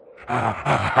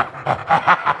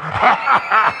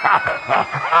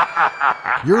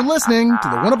You're listening to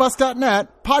the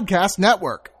oneofus.net podcast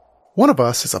network. One of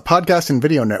Us is a podcast and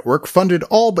video network funded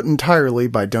all but entirely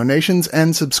by donations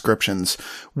and subscriptions.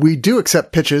 We do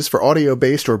accept pitches for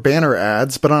audio-based or banner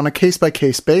ads, but on a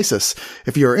case-by-case basis.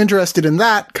 If you're interested in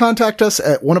that, contact us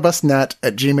at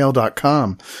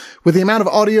oneofusnet@gmail.com. With the amount of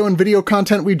audio and video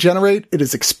content we generate, it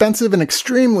is expensive and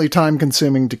extremely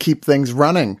time-consuming to keep things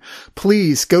running.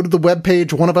 Please go to the webpage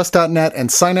oneofus.net and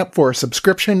sign up for a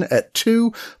subscription at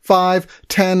 $2, $5,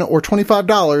 $10, or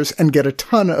 $25 and get a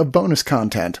ton of bonus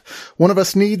content. One of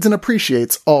Us needs and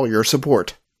appreciates all your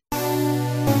support.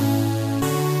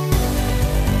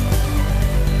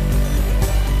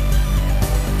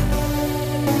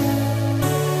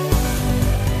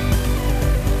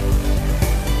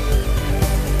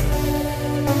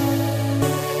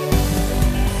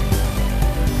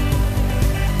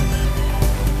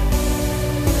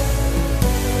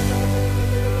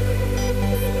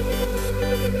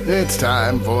 It's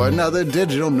time for another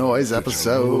Digital Noise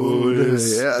episode.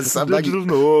 Yes, Digital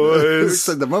Noise.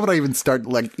 So the moment I even start,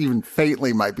 even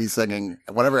faintly might be singing,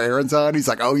 whenever Aaron's on, he's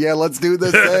like, oh yeah, let's do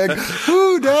this thing.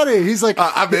 Ooh, daddy. He's like,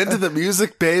 I'm into the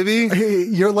music, baby.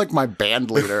 You're like my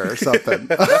band leader or something.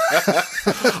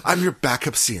 I'm your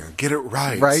backup singer. Get it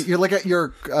right. Right? You're like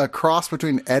you're a cross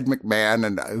between Ed McMahon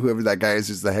and whoever that guy is,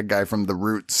 who's the head guy from The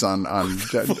Roots on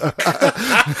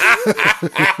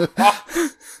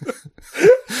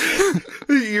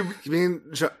You mean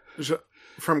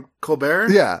from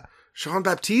Colbert? Yeah.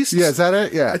 Jean-Baptiste? Yeah, is that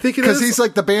it? Yeah. I think it is. Because he's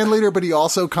like the band leader, but he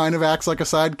also kind of acts like a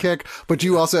sidekick. But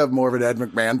you also have more of an Ed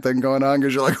McMahon thing going on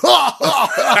because you're like,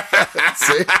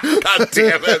 see? God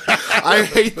damn it. I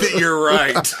hate that you're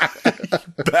right.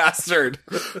 Bastard.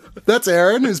 That's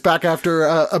Aaron, who's back after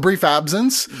a brief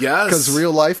absence. Yes. Because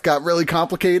real life got really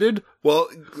complicated. Well,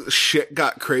 shit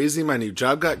got crazy. My new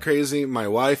job got crazy. My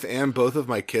wife and both of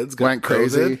my kids went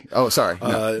crazy. COVID. Oh, sorry.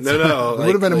 No. It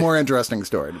would have been a more interesting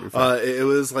story, to be fair. It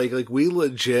was like we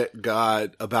legit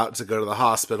got about to go to the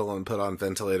hospital and put on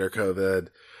ventilator COVID.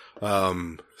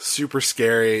 Super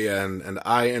scary. And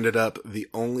I ended up the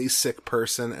only sick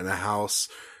person in a house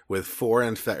with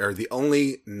the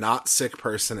only not sick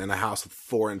person in a house with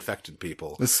 4 infected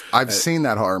people. I've seen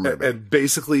that horror movie. And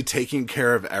basically taking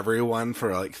care of everyone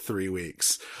for like 3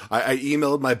 weeks. I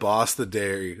emailed my boss the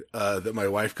day that my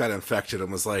wife got infected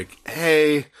and was like,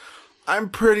 hey, I'm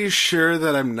pretty sure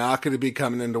that I'm not going to be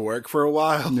coming into work for a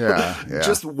while. Yeah.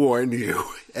 Just warn you.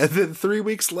 And then 3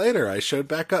 weeks later, I showed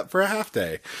back up for a half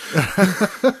day.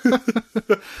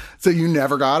 So you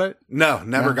never got it? No,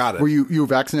 never got it. Were you were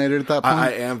vaccinated at that point?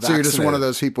 I am vaccinated. So you're just one of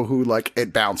those people who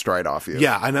it bounced right off you.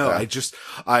 Yeah, I know. Yeah.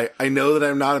 I know that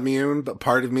I'm not immune, but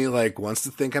part of me wants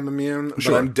to think I'm immune.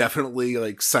 Sure. But I'm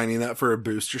definitely signing up for a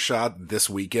booster shot this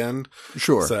weekend.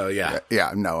 Sure. So yeah.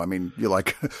 Yeah. No, I mean, you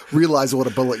realize what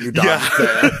a bullet you dodged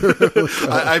there.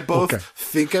 I both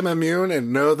think I'm immune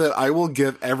and know that I will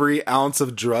give every ounce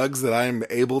of drugs that I'm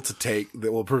able to take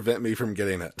that will prevent me from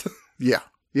getting it. Yeah.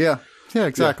 Yeah,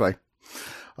 exactly.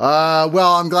 Yeah.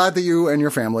 Well, I'm glad that you and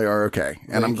your family are okay.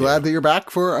 And I'm glad that you're back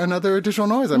for another Additional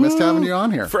Noise. I missed having you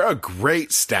on here. For a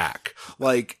great stack.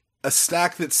 A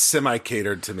stack that's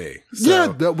semi-catered to me. So. Yeah,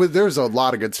 there's a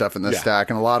lot of good stuff in this stack,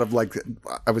 and a lot of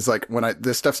I was like, when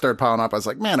this stuff started piling up, I was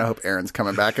like, man, I hope Aaron's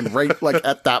coming back. And right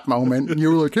at that moment, you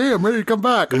were like, hey, I'm ready to come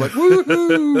back. I'm like,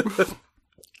 woohoo!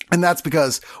 And that's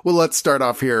because, let's start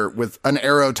off here with an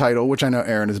Arrow title, which I know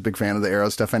Aaron is a big fan of the Arrow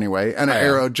stuff anyway, and an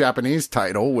Arrow Japanese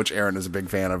title, which Aaron is a big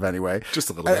fan of anyway. Just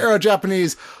a little bit. An Arrow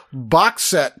Japanese box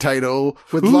set title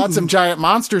with lots of giant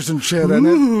monsters and shit in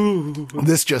it.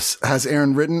 This just has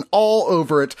Aaron written all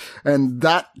over it, and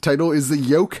that title is the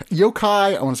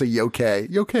Yokai. I want to say Yokai.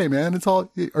 Yokai, man. It's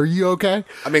all. Are you okay?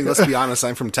 I mean, let's be honest.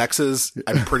 I'm from Texas.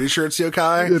 I'm pretty sure it's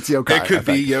Yokai. It's Yokai. It could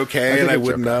be Yokai, and I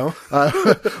wouldn't know.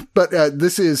 But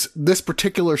this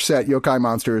particular set, Yokai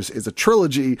Monsters, is a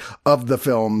trilogy of the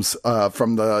films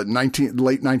from the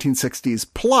late 1960s,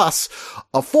 plus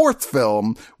a fourth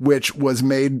film, which was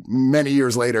made many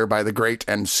years later by the great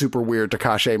and super weird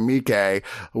Takashi Miike,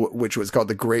 which was called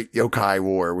The Great Yokai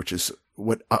War, which is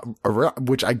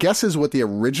which I guess is what the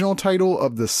original title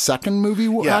of the second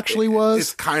movie actually was.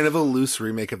 It's kind of a loose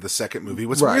remake of the second movie.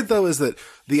 What's weird though is that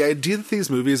the idea that these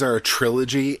movies are a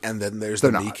trilogy and then there's the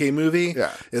Miike movie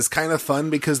is kind of fun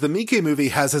because the Miike movie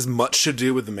has as much to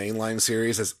do with the mainline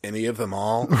series as any of them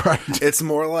all. Right. It's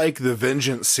more like the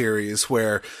Vengeance series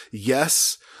where,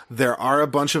 yes, there are a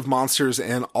bunch of monsters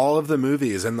in all of the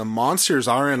movies and the monsters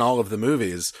are in all of the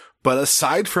movies. But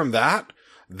aside from that,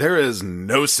 there is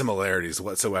no similarities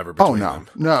whatsoever between them.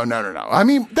 No. I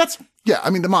mean,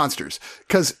 the monsters.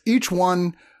 Because each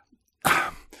one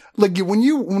like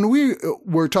when we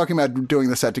were talking about doing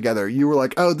the set together, you were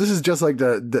like, "Oh, this is just like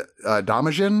the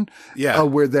Damajin,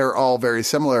 where they're all very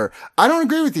similar." I don't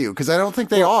agree with you because I don't think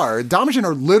they are. Damajin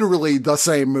are literally the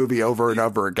same movie over and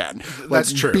over again.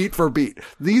 That's true, beat for beat.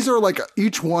 These are like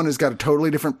each one has got a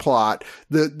totally different plot.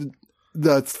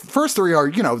 The first three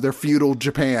are, they're feudal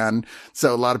Japan.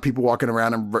 So a lot of people walking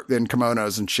around in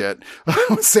kimonos and shit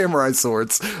with samurai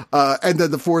swords. And then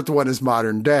the fourth one is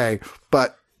modern day.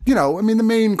 But, the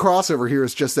main crossover here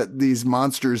is just that these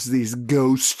monsters, these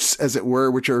ghosts, as it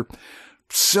were, which are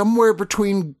somewhere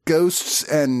between ghosts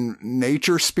and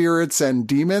nature spirits and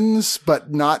demons,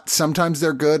 but not, sometimes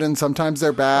they're good and sometimes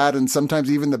they're bad. And sometimes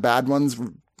even the bad ones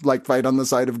like fight on the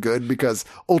side of good because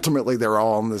ultimately they're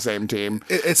all on the same team.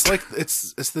 It's like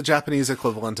it's the Japanese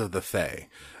equivalent of the Fae.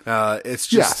 It's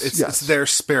just it's their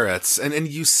spirits, and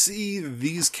you see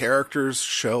these characters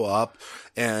show up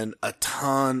in a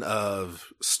ton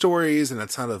of stories and a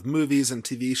ton of movies and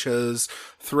TV shows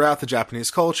throughout the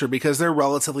Japanese culture because they're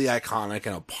relatively iconic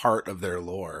and a part of their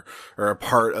lore or a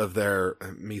part of their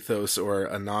mythos, or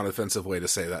a non-offensive way to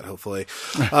say that, hopefully.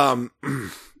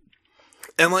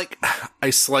 And I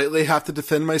slightly have to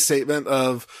defend my statement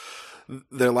of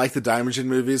they're like the Daimajin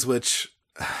movies, which,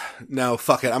 no,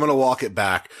 fuck it. I'm going to walk it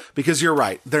back because you're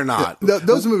right. They're not.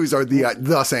 Those movies are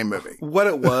the same movie. What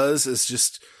it was is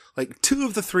just two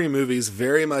of the three movies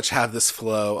very much have this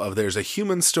flow of there's a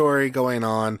human story going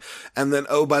on. And then,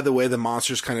 oh, by the way, the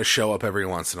monsters kind of show up every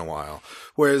once in a while.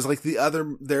 Whereas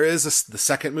the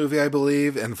second movie, I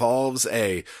believe, involves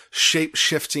a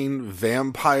shape-shifting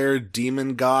vampire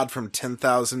demon god from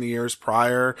 10,000 years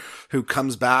prior who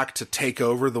comes back to take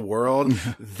over the world.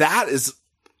 That is,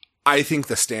 I think,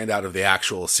 the standout of the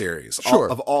actual series. Sure.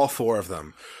 Of all four of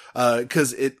them.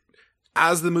 'Cause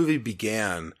as the movie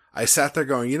began, I sat there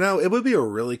going, it would be a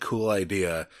really cool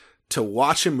idea to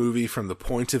watch a movie from the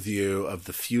point of view of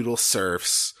the feudal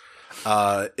serfs,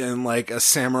 in a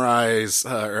samurai's,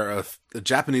 or a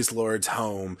Japanese lord's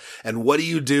home. And what do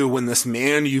you do when this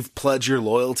man you've pledged your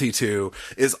loyalty to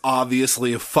is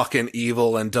obviously fucking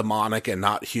evil and demonic and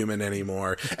not human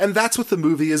anymore? And that's what the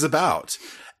movie is about.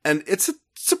 And it's a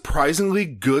surprisingly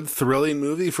good, thrilling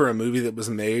movie for a movie that was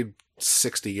made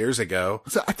 60 years ago.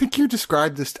 So I think you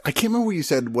described this. I can't remember what you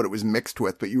said, what it was mixed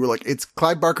with, but you were like, it's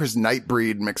Clive Barker's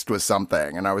Nightbreed mixed with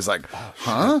something. And I was like,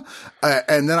 huh?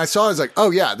 And then I was like,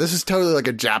 oh yeah, this is totally like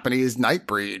a Japanese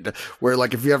Nightbreed where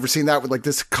if you ever seen that with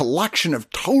this collection of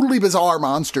totally bizarre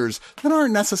monsters that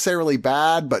aren't necessarily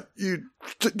bad, but they're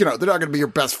not going to be your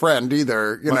best friend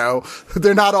either.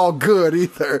 They're not all good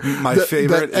either. My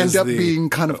favorite that end up being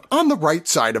kind of on the right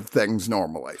side of things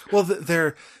normally. Well,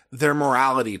 they're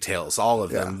morality tales, all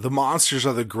of them. Yeah. The monsters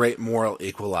are the great moral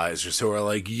equalizers who are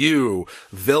like, you,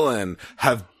 villain,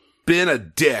 have been a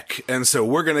dick, and so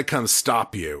we're going to come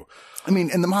stop you. I mean,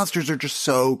 and the monsters are just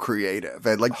so creative.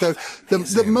 And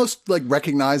the most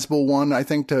recognizable one, I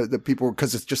think, to the people,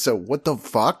 because it's just so, what the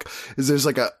fuck? Is there's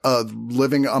a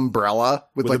living umbrella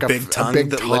with a big tongue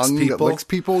that licks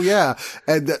people. Yeah.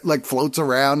 And that floats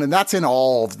around. And that's in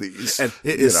all of these. And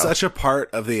it is such a part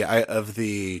of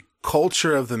the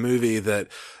culture of the movie that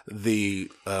the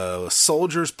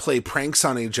soldiers play pranks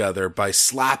on each other by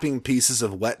slapping pieces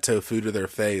of wet tofu to their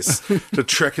face to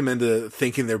trick them into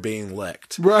thinking they're being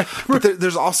licked. Right. But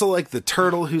there's also the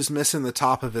turtle who's missing the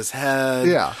top of his head.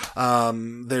 Yeah.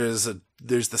 There's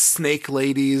the snake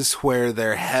ladies where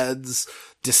their heads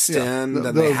distend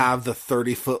and they have the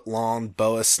 30-foot long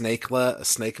boa snake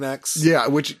necks. Yeah,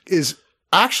 which is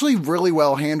actually really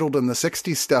well handled in the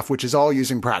 60s stuff, which is all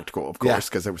using practical, of course,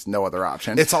 because there was no other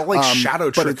option. It's all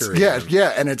shadow trickery.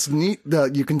 Yeah, and it's neat.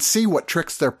 You can see what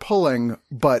tricks they're pulling,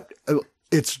 but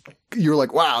you're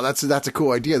like, wow, that's a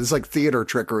cool idea. There's theater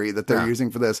trickery that they're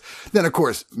using for this. Then of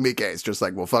course, Mike is just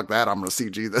well, fuck that. I'm going to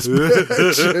CG this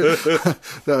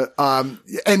bitch.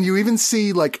 And you even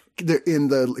see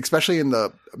especially in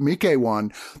the Mike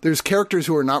one, there's characters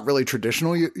who are not really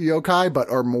traditional yokai, but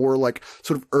are more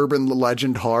sort of urban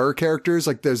legend horror characters.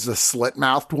 There's the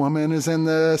slit-mouthed woman is in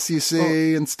this, you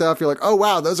see, and stuff. You're like, oh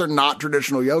wow, those are not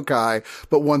traditional yokai,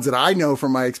 but ones that I know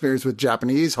from my experience with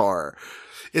Japanese horror.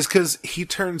 Is because he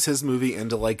turns his movie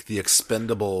into the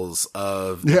Expendables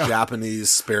of Japanese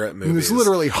spirit movies. And there's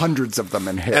literally hundreds of them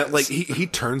in his. And he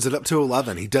turns it up to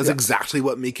 11. He does exactly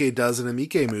what Mike does in a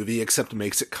Mike movie, except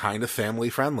makes it kind of family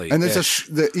friendly. And there's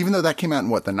even though that came out in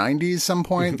the 90s some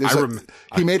point,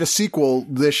 he made a sequel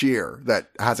this year that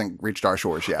hasn't reached our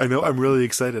shores yet. I know. I'm really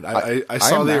excited. I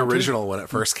saw the original when it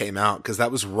first came out because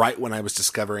that was right when I was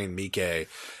discovering Mike.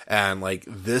 And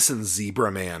this and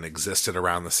Zebra Man existed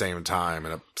around the same time,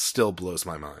 and it still blows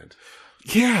my mind.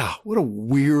 Yeah, what a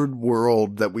weird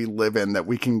world that we live in,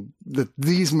 that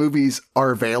these movies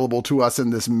are available to us in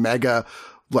this mega,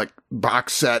 like,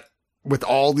 box set with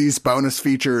all these bonus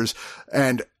features,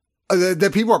 and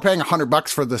that people are paying $100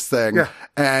 for this thing,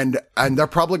 and they're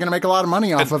probably going to make a lot of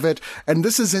money off of it. And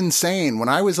this is insane. When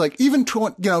I was like, even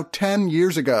 10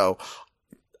 years ago,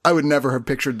 I would never have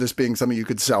pictured this being something you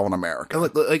could sell in America.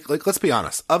 Like, let's be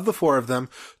honest. Of the 4 of them,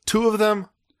 2 of them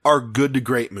are good to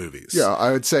great movies. Yeah,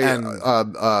 I would say,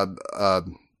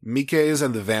 Mickey's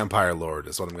and the Vampire Lord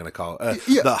is what I'm going to call it.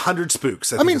 The 100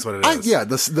 Spooks, I think is what it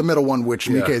is. The middle one, which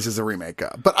Mickey's is a remake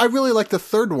of. But I really like the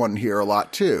third one here a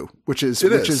lot too, which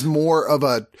is more of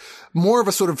a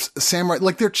sort of samurai,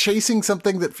 like they're chasing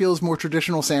something that feels more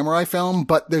traditional samurai film,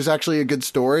 but there's actually a good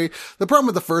story. The problem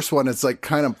with the first one, it's like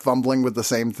kind of fumbling with the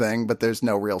same thing, but there's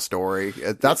no real story.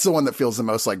 That's the one that feels the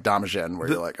most like Damajin, where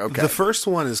you're like, okay. The first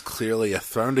one is clearly a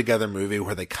thrown together movie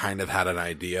where they kind of had an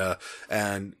idea,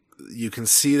 and you can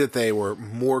see that they were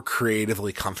more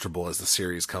creatively comfortable as the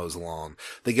series goes along.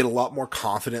 They get a lot more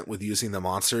confident with using the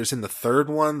monsters. In the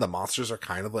third one, the monsters are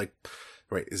kind of like,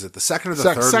 wait, is it the second or the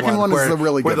third one? Second one is the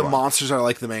really good one. Where the monsters are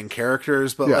like the main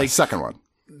characters, but second one.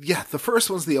 Yeah, the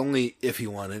first one's the only iffy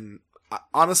one. And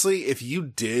honestly, if you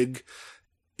dig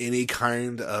any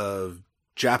kind of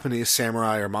Japanese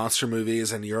samurai or monster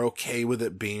movies and you're okay with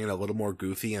it being a little more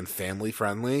goofy and family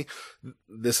friendly,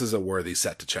 this is a worthy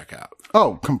set to check out.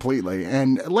 Oh, completely.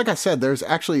 And like I said, there's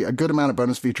actually a good amount of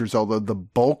bonus features, although the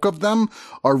bulk of them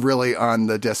are really on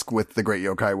the disc with the Great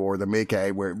Yokai War, the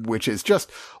Meikei, which is just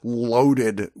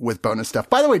loaded with bonus stuff.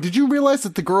 By the way, did you realize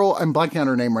that the girl, I'm blanking on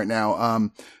her name right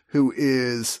now, who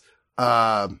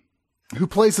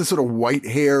plays this sort of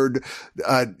white-haired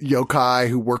yokai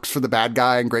who works for the bad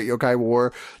guy in Great Yokai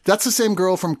War? That's the same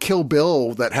girl from Kill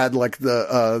Bill that had like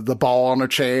the ball on a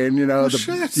chain,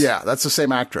 shit. Yeah, that's the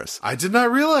same actress. I did not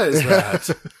realize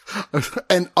that.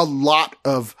 And a lot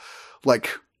of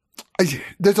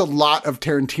there's a lot of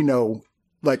Tarantino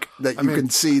that you can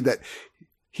see that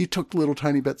he took little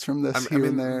tiny bits from this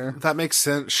and there. That makes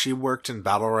sense. She worked in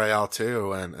Battle Royale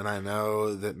too, and I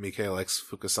know that Miike likes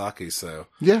Fukasaki, so.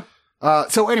 Yeah.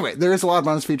 So anyway, there is a lot of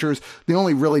bonus features. The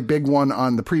only really big one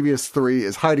on the previous 3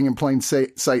 is Hiding in Plain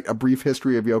Sight, A Brief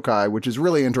History of Yokai, which is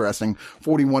really interesting.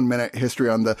 41-minute history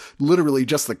on literally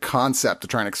just the concept to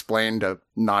try and explain to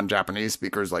non-Japanese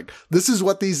speakers, like, this is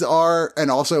what these are, and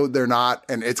also they're not,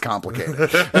 and it's complicated.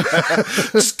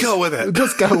 Just go with it.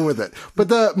 Just go with it. But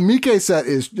the Miike set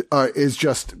is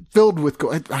just filled with,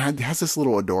 it has this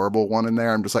little adorable one in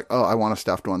there. I'm just like, oh, I want a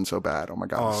stuffed one so bad. Oh my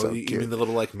God. Oh, so you cute. mean the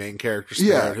little main character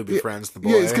spirit who befriends the boy?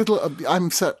 Yeah, it's good.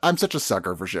 I'm such a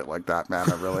sucker for shit like that, man.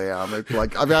 I really am. I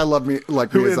love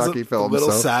Miyazaki films. A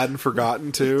little sad and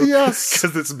forgotten too. Yes.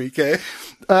 Because it's Miike.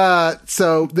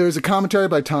 So there's a commentary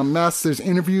by Tom Mess. There's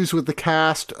interviews with the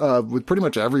cast, with pretty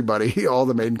much everybody, all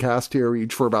the main cast here,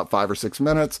 each for about 5 or 6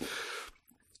 minutes.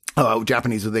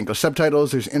 Japanese with English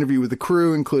subtitles. There's an interview with the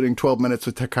crew, including 12 minutes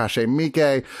with Takashi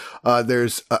Miike.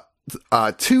 There's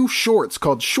 2 shorts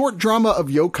called Short Drama of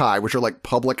Yokai, which are like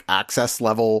public access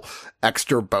level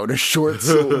extra bonus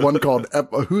shorts. One called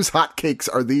Whose Hotcakes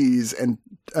Are These? And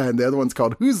the other one's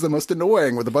called Who's the Most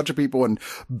Annoying? With a bunch of people in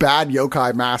bad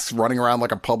yokai masks running around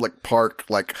like a public park,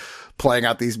 like playing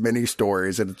out these mini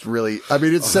stories. And it's really,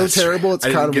 it's so terrible. Right. It's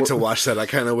I kind didn't of get to watch that. I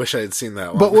kind of wish I had seen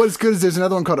that one. But what's good is there's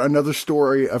another one called Another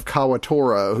Story of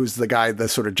Kawatora, who's the guy, the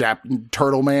sort of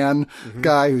turtle man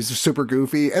guy who's super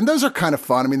goofy. And those are kind of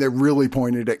fun. I mean, they're really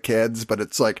pointed at kids, but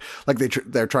it's like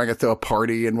they're trying to throw a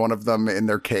party in one of them in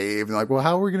their cave. And like, well,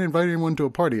 how are we going to invite anyone to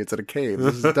a party? It's at a cave.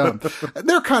 This is dumb.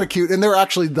 They're kind of cute. And they're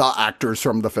actually the actors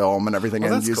from the film and everything,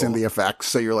 and using the effects.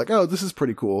 So you're like, oh, this is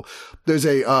pretty cool. There's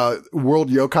a World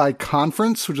Yokai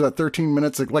Conference, which is at 13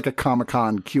 minutes, like a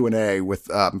Comic-Con Q&A with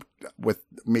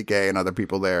Miike and other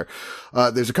people there.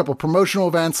 There's a couple of promotional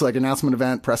events, like announcement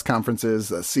event, press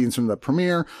conferences, scenes from the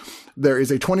premiere. There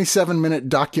is a 27-minute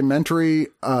documentary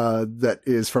that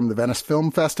is from the Venice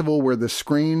Film Festival where this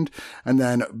screened, and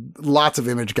then lots of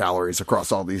image galleries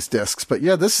across all these discs. But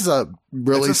yeah, this is a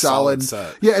really solid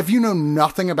set. Yeah, if you know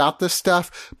nothing about this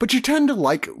stuff, but you tend to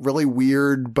like really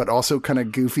weird, but also kind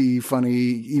of goofy, funny,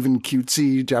 even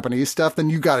cutesy Japanese stuff, then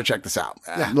you got to check this out.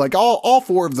 Yeah. Like all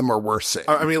 4 of them are worth seeing.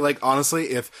 I mean, like,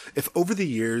 honestly, if over the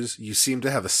years you seem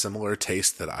to have a similar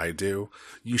taste that I do,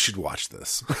 you should watch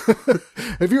this.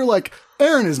 If you're like,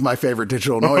 Aaron is my favorite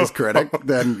digital noise critic,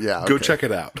 then yeah. Go check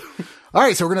it out. All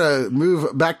right, so we're going to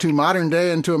move back to modern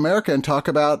day and to America and talk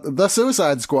about The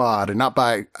Suicide Squad, and not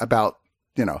about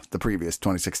the previous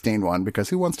 2016 one, because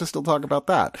who wants to still talk about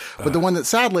that? But the one that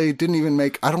sadly didn't even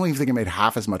I don't even think it made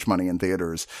half as much money in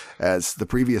theaters as the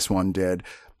previous one did,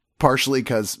 partially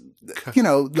because you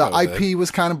know, the COVID. IP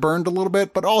was kind of burned a little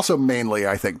bit, but also mainly,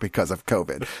 I think, because of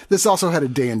COVID. This also had a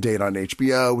day and date on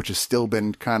HBO, which has still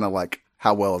been kind of like,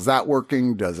 how well is that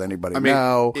working? Does anybody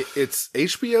know? It's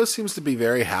HBO seems to be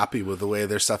very happy with the way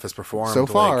their stuff has performed So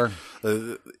far.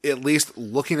 at least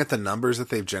looking at the numbers that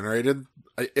they've generated.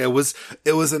 It was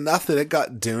enough that it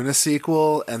got Dune a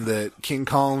sequel, and that King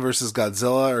Kong versus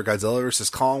Godzilla or Godzilla versus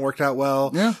Kong worked out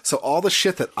well. Yeah. So all the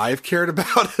shit that I've cared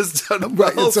about has done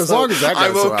Right, well. so as long as that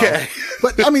goes I'm okay.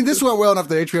 well. But I mean, this went well enough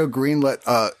that HBO greenlit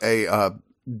a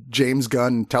James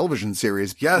Gunn television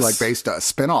series, Yes. like based a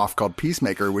spinoff called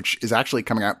Peacemaker, which is actually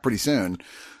coming out pretty soon.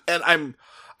 And I'm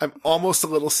almost a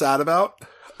little sad about,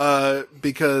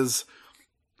 because,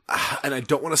 and I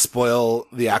don't want to spoil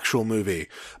the actual movie,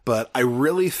 but I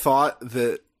really thought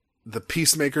that the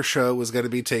Peacemaker show was going to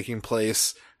be taking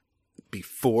place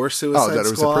before Suicide that it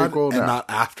was a Squad prequel? and No. not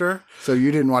after. So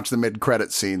you didn't watch the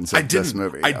mid-credit scenes of this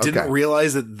movie? I didn't Okay.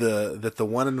 realize that the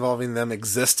one involving them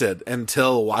existed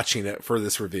until watching it for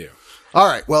this review. All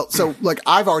right. Well, so like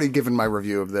I've already given my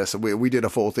review of this. We did a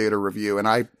full theater review, and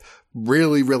I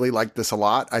really, really like this a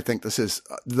lot. I think this is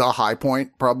the high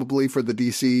point probably for the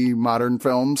DC modern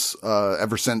films,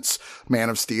 ever since Man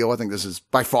of Steel. I think this is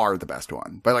by far the best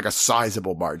one, by like a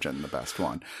sizable margin, the best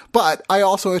one. But I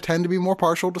also tend to be more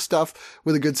partial to stuff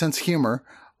with a good sense of humor.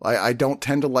 I don't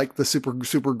tend to like the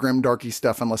super grim, darky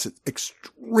stuff unless it's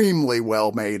extremely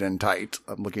well made and tight.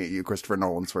 I'm looking at you, Christopher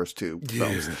Nolan's first two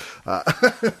films.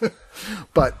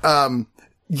 But,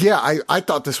 yeah, I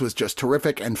thought this was just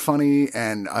terrific and funny,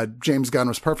 and James Gunn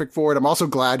was perfect for it. I'm also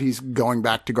glad he's going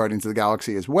back to Guardians of the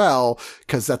Galaxy as well,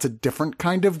 because that's a different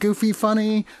kind of goofy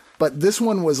funny. But this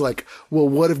one was like, well,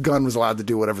 what if Gunn was allowed to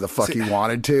do whatever the fuck he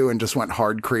wanted to and just went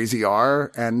hard crazy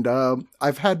R? And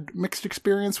I've had mixed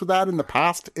experience with that in the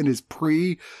past in his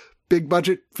pre-big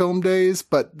budget film days,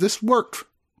 but this worked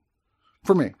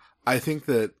for me. I think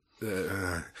that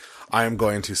I am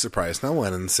going to surprise no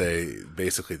one and say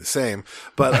basically the same.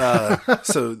 But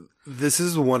so this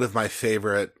is one of my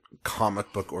favorite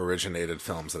comic book originated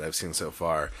films that I've seen so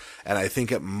far. And I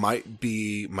think it might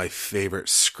be my favorite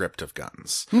script of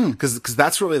Gunn's. Because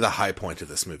that's really the high point of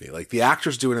this movie. Like, the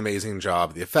actors do an amazing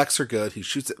job. The effects are good. He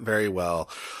shoots it very well.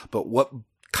 But what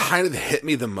kind of hit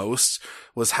me the most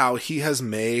was how he has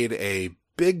made a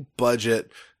big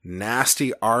budget,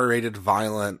 nasty, R-rated,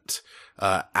 violent,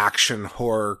 action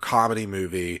horror comedy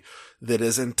movie that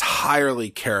is entirely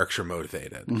character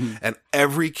motivated. And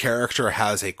every character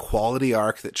has a quality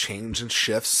arc that changes and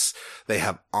shifts. They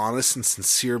have honest and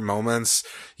sincere moments.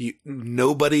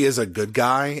 Nobody is a good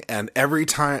guy, and every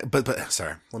time, but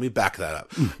sorry, let me back that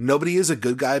up. Nobody is a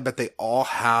good guy, but they all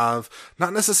have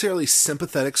not necessarily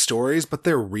sympathetic stories, but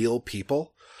they're real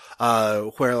people.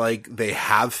 Where like they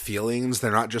have feelings.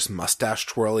 They're not just mustache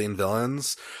twirling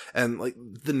villains, and like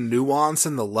the nuance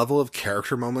and the level of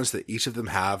character moments that each of them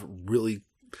have really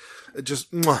just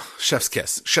chef's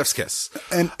kiss.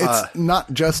 And it's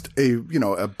not just a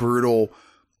brutal,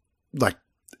 like,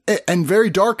 and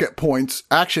very dark at points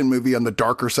action movie on the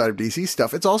darker side of DC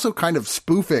stuff. It's also kind of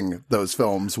spoofing those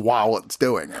films while it's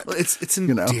doing it. It's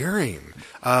endearing.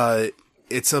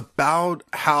 It's about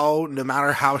how no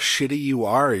matter how shitty you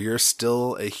are, you're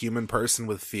still a human person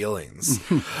with feelings.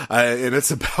 And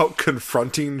it's about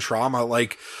confronting trauma.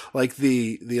 Like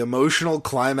the emotional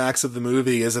climax of the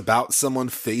movie is about someone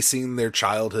facing their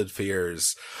childhood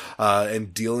fears,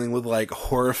 and dealing with like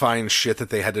horrifying shit that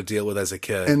they had to deal with as a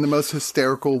kid. In the most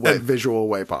hysterical way, visual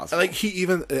way possible. Like he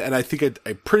even, and I think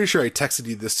I'm pretty sure I texted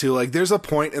you this too. Like there's a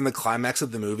point in the climax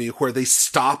of the movie where they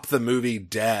stop the movie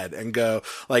dead and go,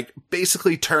 like, basically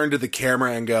turn to the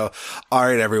camera and go, all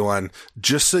right, everyone,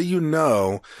 just so you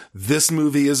know, this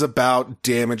movie is about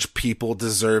damaged people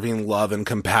deserving love and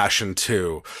compassion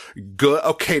too. Good.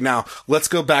 Okay. Now let's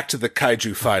go back to the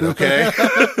kaiju fight. Okay.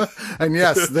 And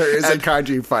yes, there is a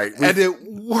kaiju fight. And it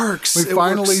works. We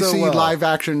finally see well. live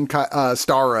action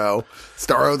Starro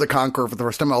the Conqueror for the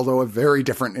first time, although a very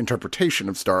different interpretation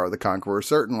of Starro the Conqueror,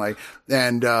 certainly.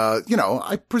 And,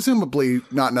 I presumably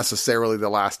not necessarily the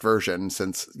last version,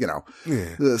 since,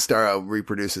 the Starro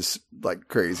reproduces like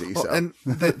crazy. Well, so. And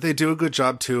they do a good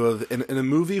job too of in a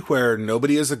movie where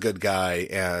nobody is a good guy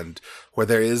and where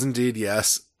there is indeed,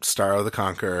 yes, Starro the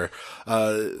Conqueror,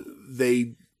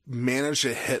 they manage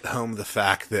to hit home the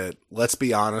fact that, let's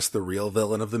be honest, the real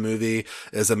villain of the movie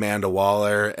is Amanda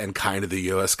Waller and kind of the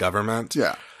U.S. government.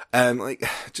 Yeah. And like,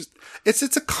 just,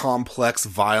 it's a complex,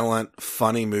 violent,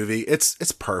 funny movie. It's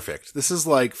perfect. This is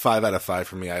like 5 out of 5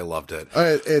 for me. I loved it.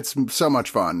 It's so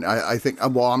much fun. I think,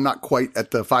 well, I'm not quite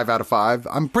at the 5 out of 5.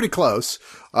 I'm pretty close.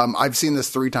 I've seen this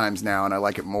 3 times now, and I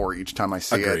like it more each time I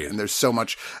see Agreed. it. And there's so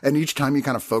much, and each time you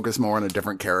kind of focus more on a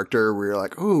different character where you're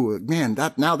like, oh man,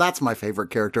 that's my favorite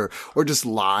character, or just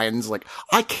lines. Like,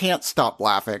 I can't stop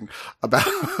laughing about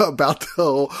the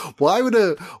whole, why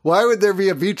would there be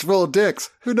a beach full of dicks?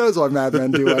 Who knows why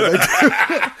madmen do what they do?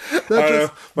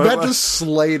 that just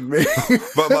slayed me.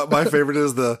 But my favorite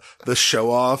is the show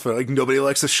off. Like, nobody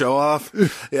likes the show off.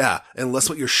 Yeah, unless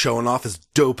what you're showing off is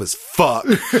dope as fuck.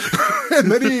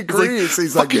 And then he agrees.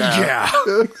 He's like, yeah.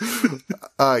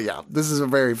 Yeah, this is a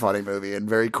very funny movie and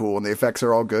very cool, and the effects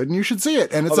are all good, and you should see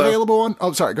it. And it's available on.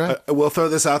 Oh, sorry, go ahead. I will throw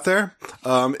this out there.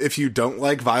 If you don't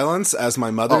like violence, as my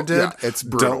mother did, yeah, it's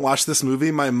brutal. Don't watch this movie.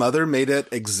 My mother made it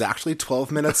exactly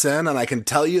 12 minutes in, and I can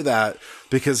tell you that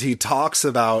because he talks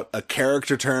about a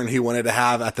character turn he wanted to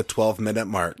have at the 12-minute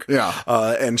mark. Yeah.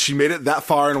 And she made it that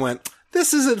far and went,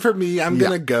 this isn't for me. I'm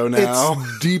going to go now.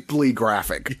 It's deeply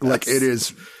graphic. Yes. Like, it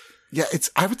is. Yeah,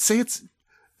 I would say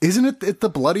isn't it the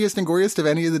bloodiest and goriest of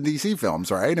any of the DC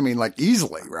films, right? I mean, like,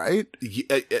 easily, right?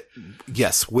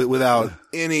 Yes, without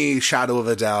any shadow of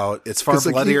a doubt. It's far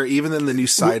bloodier even than the new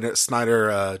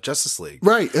Snyder Justice League.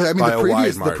 Right. I mean,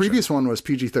 the previous one was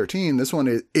PG-13. This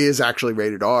one is actually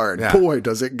rated R, and boy,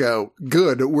 does it go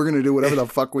good. We're going to do whatever the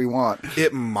fuck we want.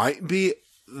 It might be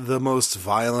the most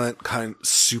violent kind of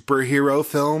superhero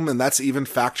film, and that's even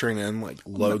factoring in like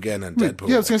Logan and Deadpool.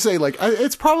 Yeah, I was gonna say, like,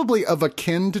 it's probably of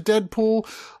akin to Deadpool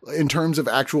in terms of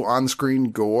actual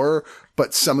on-screen gore,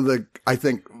 but some of the, I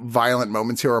think, violent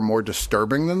moments here are more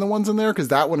disturbing than the ones in there, because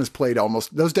that one is played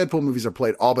those Deadpool movies are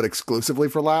played all but exclusively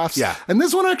for laughs. Yeah. And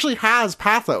this one actually has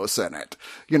pathos in it.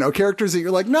 You know, characters that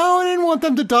you're like, no, I didn't want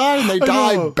them to die, and they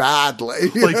die badly.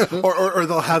 Like, or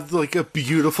they'll have like a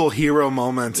beautiful hero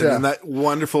moment, and then that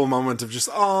wonderful moment of just,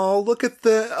 oh, look at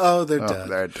they're dead.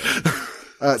 They're dead.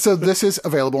 So this is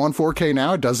available on 4K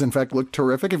now. It does, in fact, look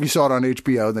terrific. If you saw it on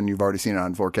HBO, then you've already seen it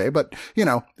on 4K. But, you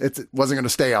know, it wasn't going to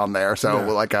stay on there. So,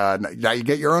 now you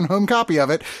get your own home copy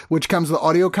of it, which comes with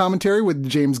audio commentary with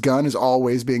James Gunn, as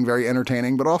always, being very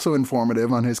entertaining, but also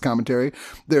informative on his commentary.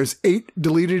 There's 8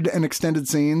 deleted and extended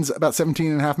scenes, about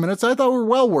 17 and a half minutes. I thought were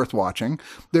well worth watching.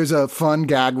 There's a fun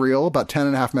gag reel, about 10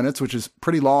 and a half minutes, which is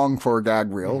pretty long for a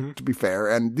gag reel, to be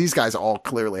fair. And these guys all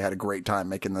clearly had a great time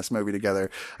making this movie together.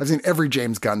 I've seen every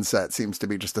James Gunn set seems to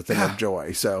be just a thing of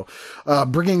joy. So,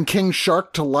 bringing King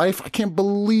Shark to life. I can't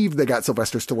believe they got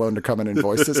Sylvester Stallone to come in and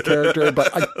voice this character,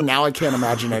 but now I can't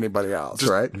imagine anybody else,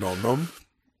 just right? No.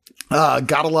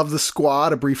 Gotta love the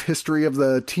Squad, a brief history of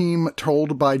the team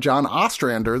told by John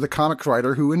Ostrander, the comics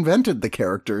writer who invented the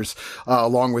characters,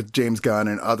 along with James Gunn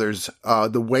and others.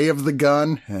 The Way of the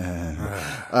Gun,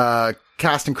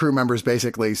 cast and crew members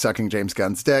basically sucking James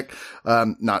Gunn's dick.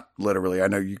 Not literally. I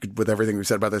know you could, with everything we've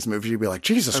said about this movie, you'd be like,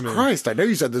 Jesus Christ, I know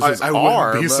you said this was I R.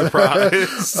 wouldn't be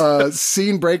surprised.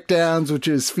 Scene breakdowns, which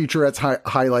is featurettes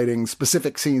highlighting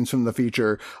specific scenes from the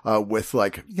feature, with,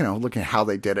 like, you know, looking at how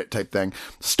they did it type thing.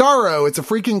 Starro, it's a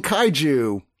freaking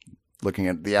kaiju. Looking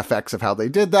at the FX of how they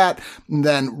did that. And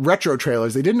then retro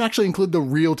trailers. They didn't actually include the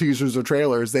real teasers or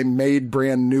trailers. They made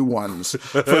brand new ones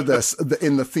for this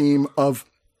in the theme of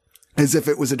as if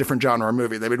it was a different genre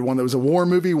movie. They made one that was a war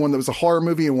movie, one that was a horror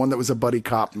movie, and one that was a buddy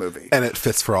cop movie. And it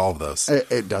fits for all of those.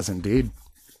 It does indeed.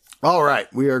 All right.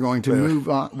 We are going to move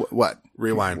on. What?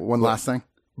 Rewind. One last thing.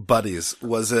 Buddies.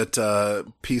 Was it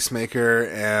Peacemaker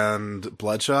and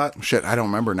Bloodshot? Shit, I don't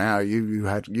remember now. You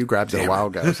grabbed it a while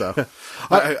ago. So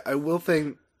I will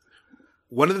think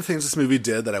one of the things this movie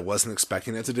did that I wasn't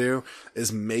expecting it to do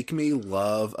is make me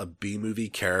love a B-movie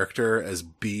character as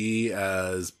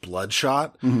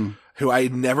Bloodshot, who I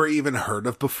had never even heard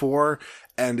of before,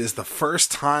 and is the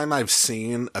first time I've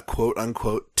seen a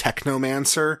quote-unquote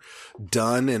technomancer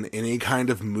done in any kind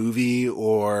of movie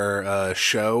or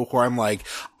show where I'm like,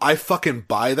 I fucking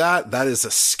buy that. That is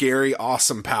a scary,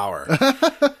 awesome power.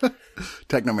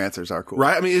 Technomancers are cool.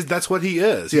 Right? I mean, that's what he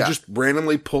is. Yeah. He just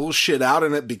randomly pulls shit out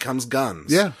and it becomes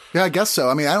guns. Yeah. Yeah, I guess so.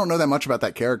 I mean, I don't know that much about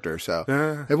that character, so.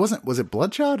 Was it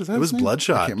Bloodshot? Is that it was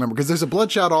Bloodshot. I can't remember, because there's a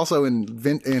Bloodshot also in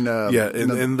the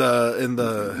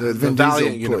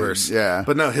Valiant universe. Yeah.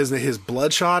 But no, his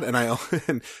Bloodshot,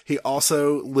 and he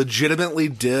also legitimately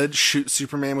did shoot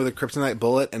Superman with a kryptonite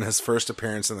bullet in his first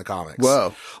appearance in the comics.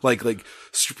 Whoa. Like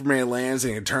Superman lands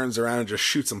and he turns around and just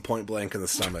shoots him point blank in the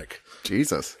stomach.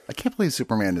 Jesus. I can't believe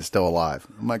Superman is still alive.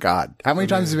 Oh my God. How many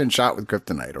times has he been shot with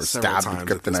kryptonite or stabbed with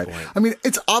kryptonite? I mean,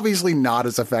 it's obviously not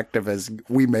as effective as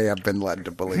we may have been led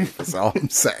to believe, is all I'm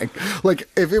saying. Like,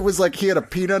 if it was like he had a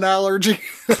peanut allergy.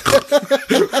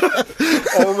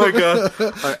 Oh my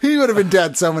God. He would have been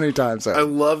dead so many times. I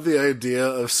love the idea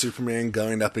of Superman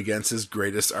going up against his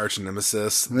greatest arch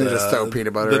nemesis. They just throw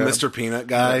peanut butter The at him. Mr. Peanut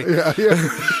guy. Yeah.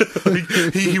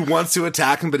 he wants to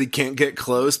attack him, but he can't get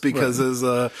close because his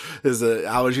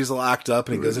allergies will act up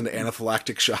and he goes into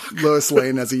anaphylactic shock. Lois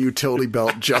Lane has a utility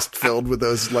belt just filled with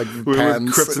those like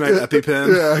pens. Kryptonite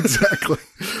EpiPen. Yeah, exactly.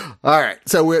 All right.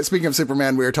 So speaking of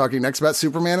Superman, we are talking next about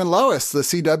Superman and Lois, the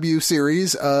CW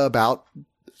series about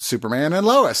Superman and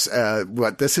Lois.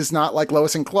 But this is not like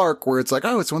Lois and Clark where it's like,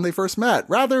 oh, it's when they first met.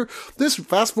 Rather, this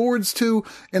fast forwards to,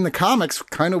 in the comics,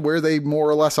 kind of where they more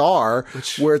or less are,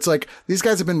 where it's like, these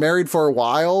guys have been married for a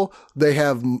while. They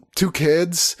have 2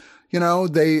 kids. You know,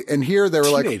 here they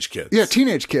were teenage kids. Yeah,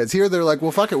 teenage kids. Here they're like,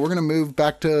 well, fuck it. We're going to move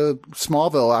back to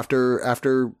Smallville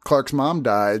after Clark's mom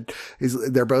died.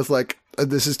 They're both like,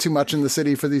 this is too much in the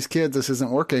city for these kids. This isn't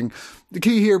working. The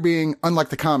key here being, unlike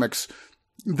the comics,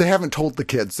 they haven't told the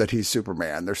kids that he's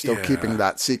Superman. They're still keeping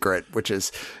that secret, which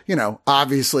is, you know,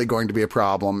 obviously going to be a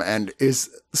problem and is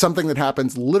something that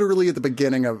happens literally at the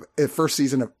beginning of the first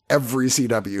season of every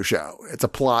CW show. It's a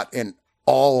plot in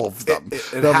all of them.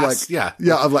 I'm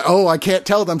like, oh, I can't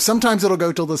tell them. Sometimes it'll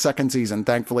go till the second season.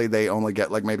 Thankfully, they only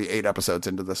get like maybe 8 episodes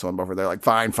into this one before they're like,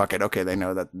 fine, fuck it. Okay, they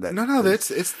know that. No, it's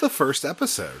the first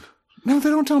episode. No,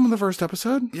 they don't tell them in the first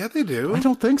episode. Yeah, they do. I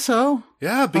don't think so.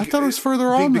 Yeah, I thought it was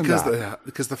further on than that.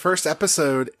 Because the first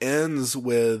episode ends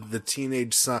with the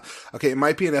teenage son. Okay, it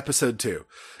might be in episode 2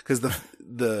 because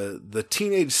the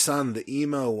teenage son, the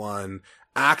emo one,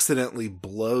 accidentally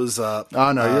blows up.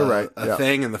 Oh no, you're right. A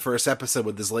thing in the first episode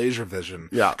with his laser vision.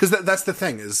 Yeah, because that's the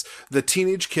thing is the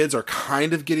teenage kids are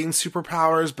kind of getting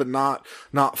superpowers, but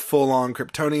not full on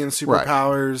Kryptonian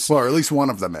superpowers. Right. Well, or at least one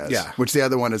of them is. Yeah, which the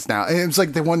other one is now. And it's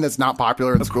like the one that's not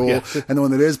popular in school, and the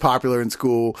one that is popular in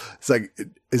school, it's like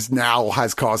is now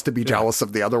has cause to be jealous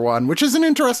of the other one, which is an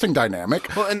interesting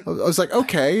dynamic. Well, and I was like,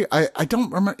 okay, I don't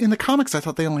remember in the comics. I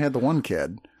thought they only had the one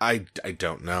kid. I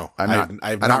don't know.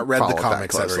 I've not read the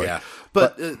comics ever. Yeah,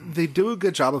 but they do a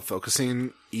good job of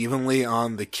focusing evenly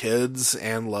on the kids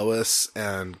and Lois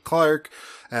and Clark,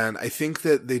 and I think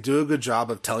that they do a good job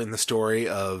of telling the story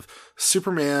of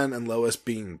Superman and Lois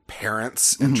being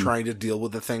parents and trying to deal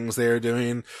with the things they are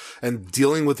doing and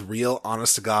dealing with real,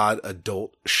 honest to God,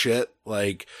 adult shit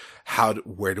like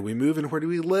where do we move and where do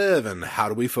we live and how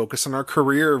do we focus on our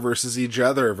career versus each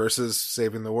other versus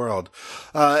saving the world.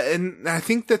 And I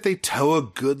think that they toe a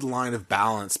good line of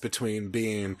balance between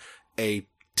being a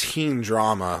teen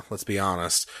drama, let's be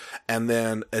honest, and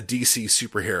then a DC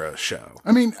superhero show.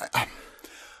 I mean,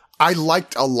 I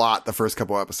liked a lot the first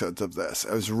couple episodes of this.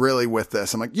 I was really with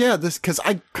this. I'm like, yeah, this, cause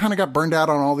I kind of got burned out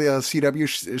on all the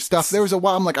CW stuff. There was a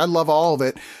while I'm like, I love all of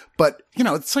it, but you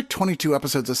know, it's like 22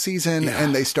 episodes a season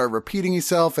and they start repeating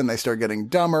itself and they start getting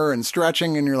dumber and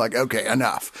stretching and you're like, okay,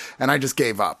 enough. And I just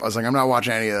gave up. I was like, I'm not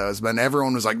watching any of those, but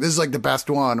everyone was like, this is like the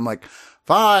best one. I'm like,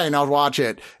 fine, I'll watch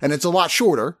it. And it's a lot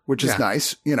shorter, which is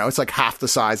nice. You know, it's like half the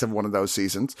size of one of those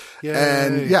seasons. Yay.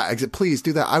 And please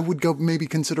do that. I would go maybe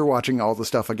consider watching all the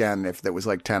stuff again if there was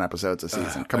like 10 episodes a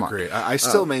season. Come on. I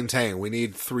still maintain we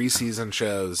need 3 season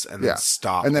shows and then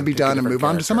stop. And then be done and move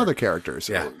on to some other characters.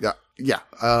 Yeah.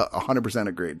 100%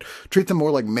 agreed. Treat them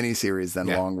more like miniseries than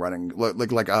long running,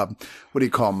 like what do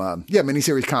you call them?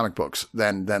 Miniseries comic books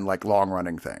than like long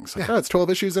running things. Like, it's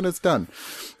 12 issues and it's done.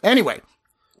 Anyway.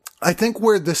 I think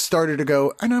where this started to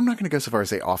go, and I'm not going to go so far as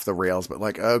say off the rails, but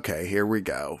like, okay, here we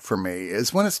go for me,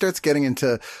 is when it starts getting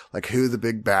into like who the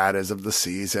big bad is of the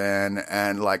season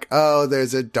and like, oh,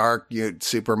 there's a dark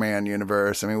Superman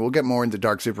universe. I mean, we'll get more into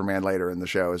Dark Superman later in the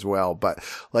show as well, but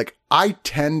like, I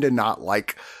tend to not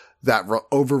like that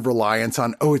over reliance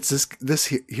on, oh, it's this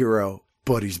hero,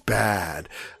 but he's bad.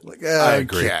 Like, okay. I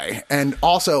agree. And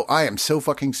also, I am so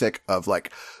fucking sick of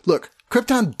like, look,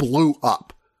 Krypton blew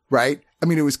up, right? I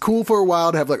mean, it was cool for a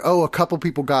while to have like, oh, a couple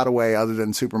people got away other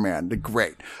than Superman.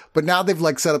 Great. But now they've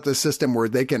like set up this system where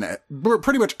they can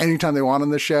pretty much anytime they want on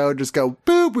the show, just go,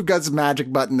 boop, we've got this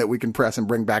magic button that we can press and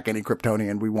bring back any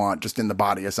Kryptonian we want just in the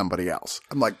body of somebody else.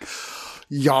 I'm like,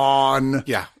 yawn.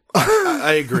 Yeah,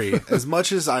 I agree. As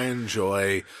much as I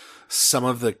enjoy some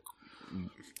of the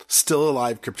still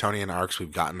alive Kryptonian arcs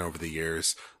we've gotten over the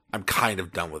years, I'm kind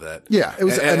of done with it. Yeah, it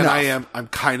was enough. And I'm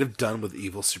kind of done with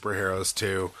evil superheroes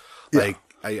too. Like,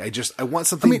 I want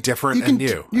something different and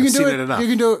new. You can do it. You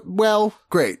can do it well,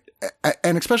 great.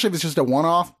 And especially if it's just a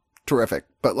one-off, terrific.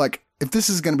 But like, if this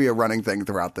is going to be a running thing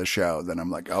throughout the show, then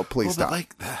I'm like, oh, please stop. But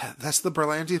like, that's the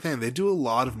Berlanti thing. They do a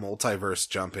lot of multiverse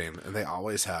jumping, and they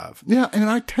always have. Yeah, and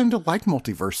I tend to like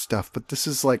multiverse stuff, but this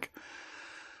is like,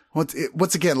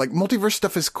 once again, like multiverse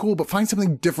stuff is cool, but find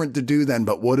something different to do then.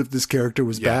 But what if this character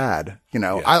was bad? You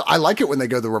know, I like it when they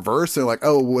go the reverse. They're like,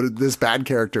 oh, what if this bad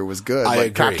character was good? I like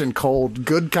agree. Captain Cold,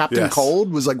 good Captain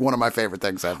Cold was like one of my favorite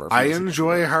things ever. I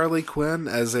enjoy Harley Quinn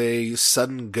as a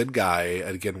sudden good guy.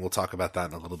 Again, we'll talk about that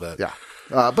in a little bit. Yeah.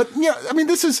 But yeah, I mean,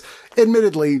 this is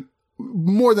admittedly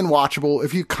more than watchable.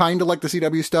 If you kind of like the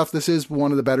CW stuff, this is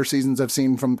one of the better seasons I've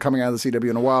seen from coming out of the CW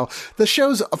in a while. The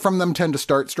shows from them tend to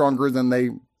start stronger than they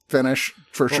finish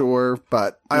for sure.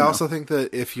 But I also think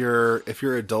that if you're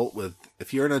an adult with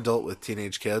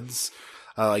teenage kids,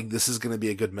 like this is going to be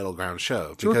a good middle ground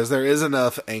show because there is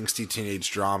enough angsty teenage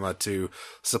drama to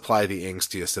supply the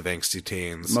angstiest of angsty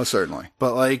teens. Most certainly.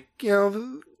 But like, you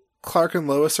know, Clark and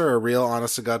Lois are a real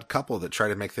honest to God couple that try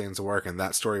to make things work, and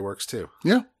that story works too.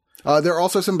 Yeah. There are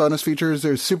also some bonus features.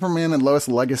 There's Superman and Lois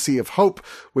Legacy of Hope,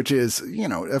 which is, you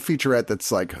know, a featurette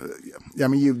that's like, I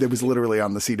mean, it was literally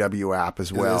on the CW app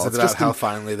as well. It's about how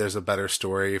finally there's a better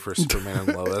story for Superman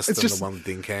and Lois than the one with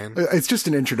Dean Cain. It's just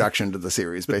an introduction to the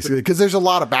series, basically, because there's a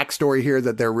lot of backstory here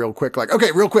that they're real quick. Like,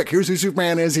 okay, real quick, here's who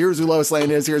Superman is, here's who Lois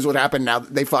Lane is, here's what happened. Now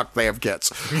they fucked, they have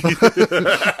kids.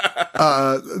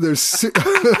 There's...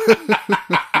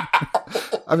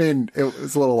 I mean, it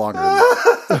was a little longer than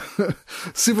that.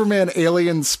 Superman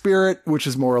Alien Spirit, which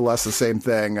is more or less the same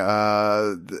thing,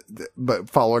 but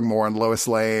following more on Lois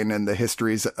Lane and the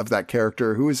histories of that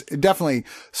character, who is definitely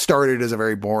started as a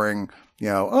very boring, you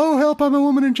know, oh, help, I'm a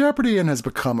woman in jeopardy, and has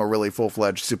become a really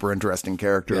full-fledged, super interesting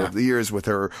character over the years with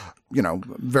her, you know,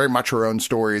 very much her own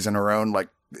stories and her own, like,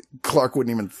 Clark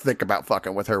wouldn't even think about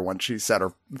fucking with her once she set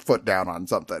her foot down on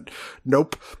something.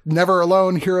 Nope. Never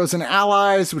Alone, Heroes and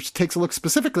Allies, which takes a look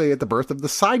specifically at the birth of the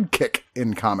sidekick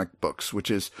in comic books,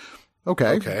 which is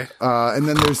okay. And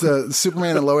then there's the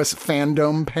Superman and Lois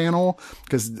fandom panel,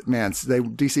 because man,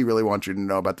 DC really wants you to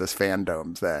know about this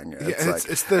fandom thing.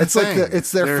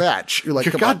 It's their fetch. You're like,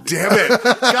 God damn it!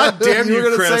 God damn you,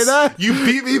 gonna Chris! Say that? You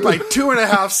beat me by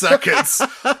 2.5 seconds.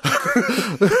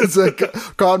 It's like,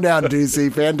 calm down,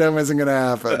 DC. Fandom isn't going to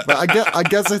happen. But I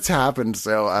guess it's happened.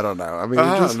 So I don't know. I mean,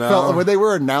 it just felt when they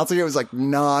were announcing it was like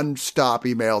non-stop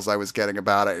emails I was getting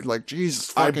about it. Like, Jesus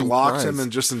fucking I blocked Christ. him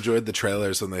and just enjoyed the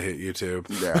trailers when they hit YouTube.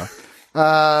 Yeah.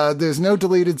 There's no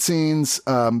deleted scenes,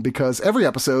 because every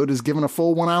episode is given a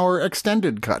full 1 hour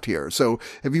extended cut here. So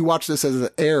if you watch this as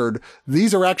it aired,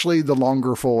 these are actually the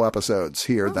longer full episodes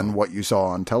here than what you saw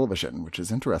on television, which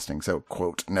is interesting. So,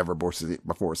 quote, never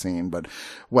before seen, but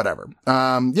whatever.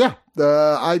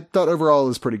 I thought overall it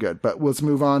was pretty good, but let's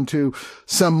move on to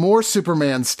some more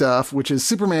Superman stuff, which is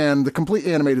Superman, the complete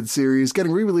animated series,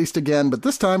 getting re-released again, but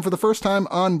this time for the first time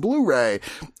on Blu-ray.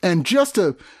 And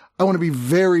I want to be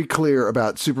very clear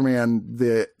about Superman,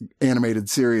 the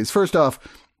animated series. First off,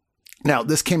 now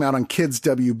this came out on Kids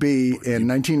WB in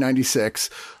 1996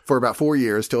 for about 4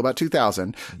 years, till about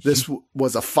 2000. This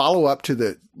was a follow-up to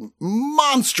the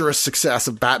monstrous success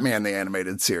of Batman, the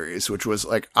animated series, which was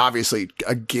like obviously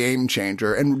a game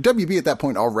changer. And WB at that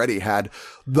point already had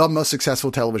the most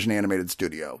successful television animated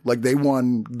studio. Like they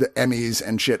won the Emmys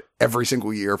and shit every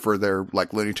single year for their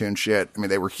like Looney Tunes shit. I mean,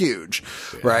 they were huge,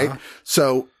 right?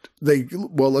 So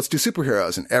let's do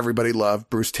superheroes, and everybody loved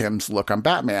Bruce Timm's look on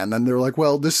Batman. Then they're like,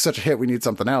 well, this is such a hit, we need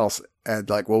something else. And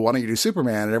like, well, why don't you do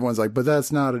Superman? And everyone's like, but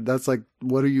that's like,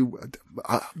 what are you,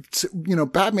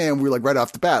 Batman, we were like right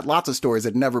off the bat, lots of stories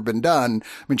had never been done.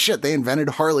 I mean, shit, they invented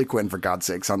Harley Quinn for God's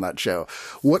sakes on that show.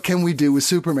 What can we do with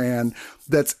Superman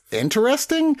that's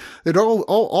interesting? There'd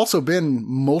also been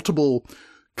multiple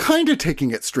kind of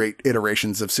taking it straight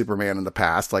iterations of Superman in the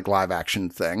past, like live action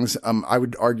things. I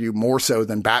would argue more so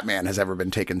than Batman has ever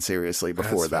been taken seriously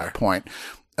before that point.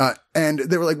 And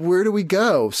they were like, where do we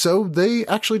go? So they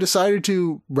actually decided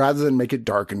to, rather than make it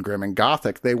dark and grim and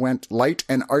gothic, they went light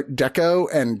and Art Deco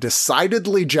and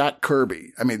decidedly Jack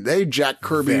Kirby. I mean, they Jack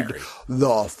Kirby'd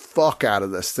the fuck out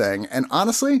of this thing. And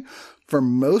honestly, for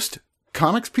most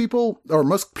comics people, or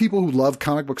most people who love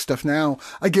comic book stuff now,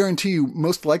 I guarantee you,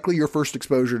 most likely your first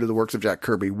exposure to the works of Jack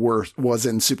Kirby was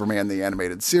in Superman, the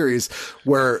animated series,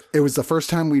 where it was the first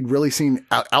time we'd really seen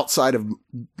outside of,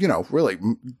 really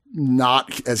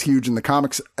not as huge in the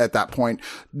comics at that point,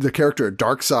 the character of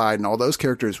Darkseid and all those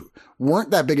characters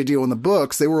weren't that big a deal in the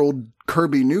books. They were old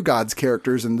Kirby New Gods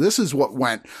characters. And this is what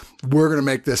we're going to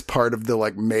make this part of the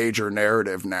like major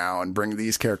narrative now and bring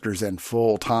these characters in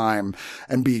full time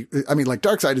and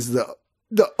Darkseid is the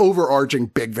overarching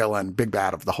big villain, big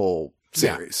bad of the whole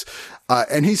series.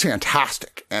 And he's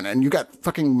fantastic. And you got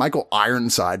fucking Michael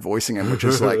Ironside voicing him, which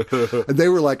is like, they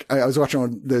were like, I was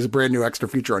watching, there's a brand new extra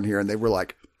feature on here, and they were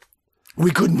like,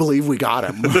 we couldn't believe we got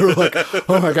him. We were like,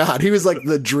 oh my God, he was like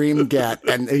the dream get.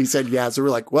 And he said, yeah. So we're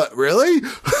like, what, really?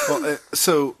 Well,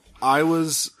 so I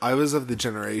was of the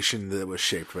generation that was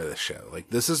shaped by this show. Like,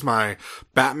 this is my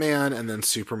Batman and then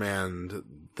Superman,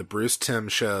 the Bruce Timm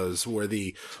shows were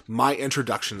my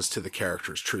introductions to the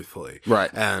characters, truthfully.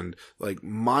 Right. And like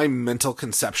my mental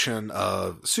conception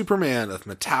of Superman, of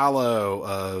Metallo,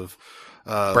 of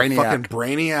fucking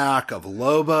Brainiac, of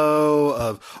Lobo,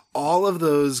 of all of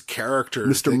those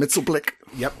characters. Mr. Mitzelblick.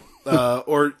 Yep.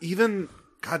 Or even,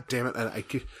 God damn it,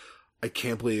 I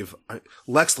can't believe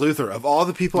Lex Luthor. Of all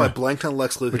the people, I blanked on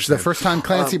Lex Luthor. Which is the first time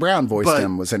Clancy Brown voiced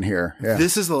him was in here. Yeah.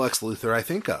 This is the Lex Luthor I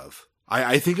think of.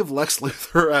 I think of Lex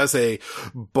Luthor as a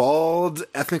bald,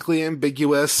 ethnically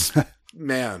ambiguous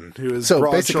man who is so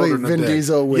basically Vin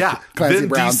Diesel with Clancy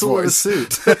Brown's Diesel voice. in a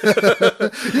suit.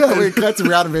 Yeah, I mean, Clancy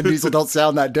Brown and Vin Diesel don't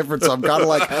sound that different, so I'm kind of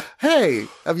like, hey,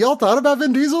 have y'all thought about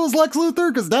Vin Diesel as Lex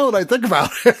Luthor? Because now when I think about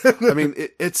it, I mean,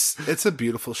 it's a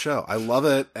beautiful show. I love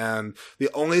it, and the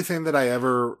only thing that I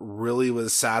ever really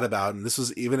was sad about, and this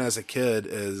was even as a kid,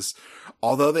 is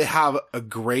although they have a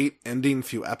great ending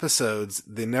few episodes,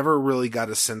 they never really got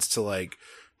a sense to like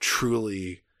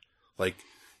truly like.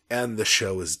 And the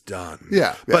show is done.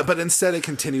 Yeah. But instead it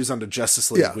continues on to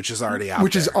Justice League, which is already out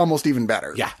which there. is almost even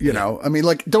better. Yeah. You know, I mean,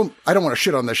 like, I don't want to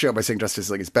shit on the show by saying Justice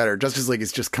League is better. Justice League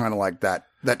is just kind of like that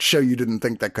show you didn't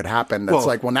think that could happen. That's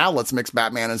like, well, now let's mix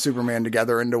Batman and Superman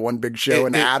together into one big show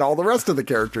and add all the rest of the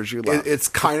characters you love. It's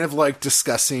kind of like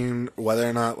discussing whether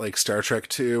or not like Star Trek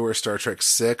 2 or Star Trek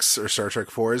 6 or Star Trek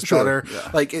 4 is better.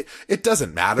 Yeah. Like it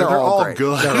doesn't matter. They're all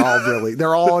good.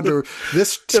 They're all under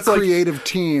this creative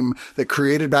team that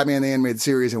created Batman the Animated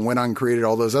Series and went on and created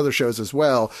all those other shows as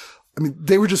well. I mean,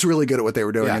 they were just really good at what they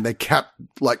were doing, and they kept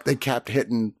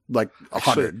hitting like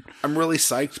 100. I'm really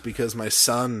psyched because my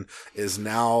son is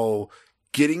now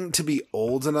getting to be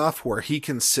old enough where he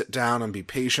can sit down and be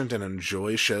patient and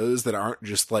enjoy shows that aren't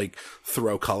just like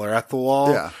throw color at the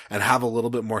wall and have a little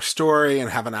bit more story and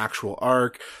have an actual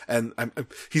arc. And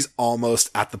he's almost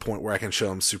at the point where I can show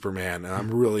him Superman, and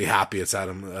I'm really happy it's at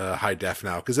high def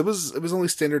now, because it was only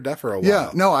standard def for a while.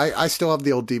 Yeah, no, I still have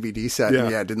the old DVD set.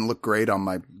 And it didn't look great on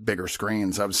my bigger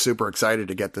screens. I was super excited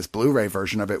to get this Blu-ray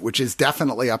version of it, which is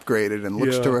definitely upgraded and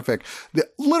looks terrific.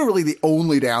 Literally the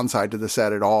only downside to the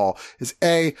set at all is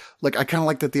like I kind of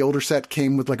like that the older set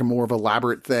came with like a more of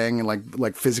elaborate thing and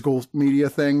like physical media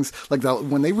things. Like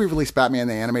when they re-released Batman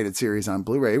the Animated Series on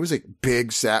Blu-ray, it was a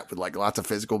big set with like lots of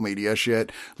physical media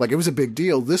shit. Like it was a big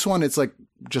deal. This one, it's like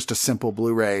just a simple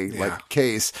Blu-ray like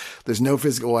case. There's no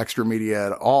physical extra media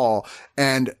at all,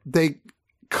 and they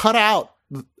cut out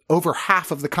over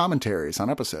half of the commentaries on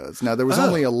episodes. Now there was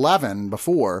only 11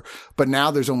 before, but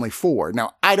now there's only 4.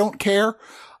 Now I don't care,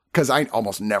 because I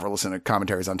almost never listen to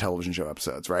commentaries on television show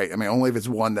episodes, right? I mean, only if it's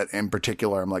one that in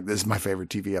particular I'm like, this is my favorite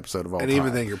TV episode of all time. And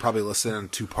even then, you're probably listening in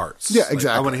 2 parts. Yeah, exactly.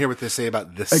 Like, I want to hear what they say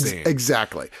about this scene.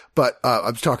 Exactly. But I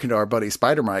was talking to our buddy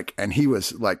Spider Mike, and he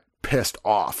was like pissed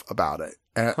off about it.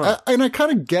 And I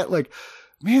kind of get like,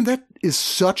 man, that is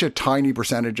such a tiny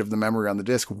percentage of the memory on the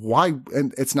disc. Why?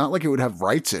 And it's not like it would have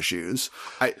rights issues.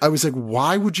 I was like,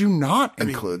 why would you not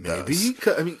include those?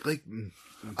 I mean, like...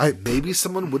 maybe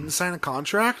someone wouldn't sign a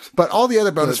contract. But all the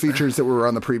other bonus features that were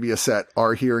on the previous set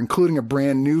are here, including a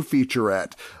brand new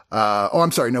featurette.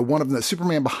 One of them, the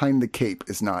Superman Behind the Cape,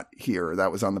 is not here.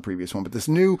 That was on the previous one. But this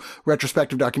new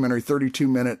retrospective documentary,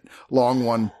 32-minute long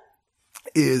one,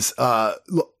 is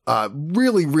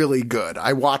really, really good.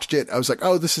 I watched it. I was like,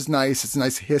 oh, this is nice. It's a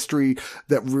nice history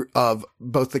of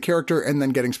both the character, and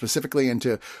then getting specifically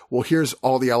into, well, here's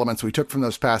all the elements we took from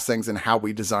those past things and how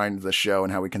we designed the show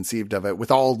and how we conceived of it,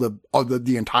 with all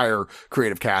the entire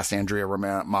creative cast, Andrea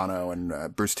Romano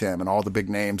and Bruce Timm and all the big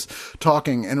names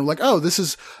talking. And I'm like, oh, this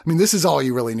is all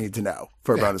you really need to know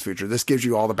for a bonus feature. This gives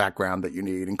you all the background that you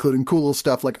need, including cool little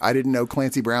stuff. Like, I didn't know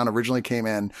Clancy Brown originally came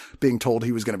in being told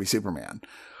he was going to be Superman.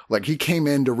 Like, he came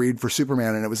in to read for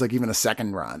Superman, and it was like even a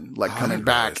second run, like coming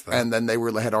back. And then they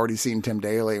had already seen Tim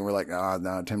Daly, and we're like, oh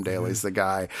no, Tim Daly's the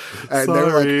guy. And they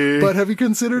were like, but have you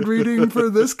considered reading for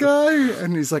this guy?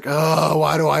 And he's like, oh,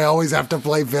 why do I always have to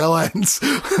play villains?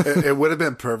 It would have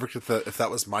been perfect if that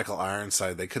was Michael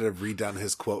Ironside. They could have redone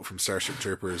his quote from Starship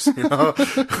Troopers. You know,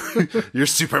 you're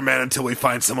Superman until we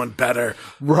find someone better.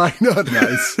 Right.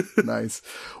 Nice.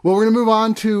 Well, we're going to move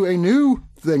on to a new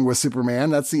thing with Superman.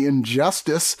 That's the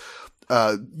Injustice,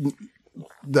 the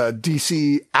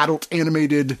DC adult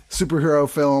animated superhero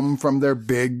film from their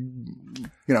big,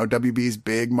 WB's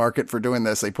big market for doing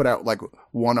this. They put out like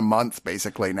one a month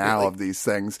basically now of these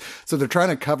things. So they're trying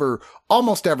to cover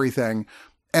almost everything.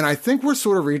 And I think we're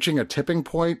sort of reaching a tipping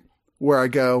point where I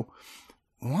go,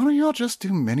 why don't y'all just do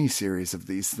miniseries of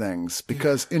these things?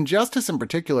 Because Injustice in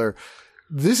particular,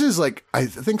 this is like, I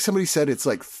think somebody said it's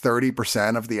like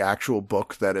 30% of the actual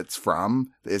book that it's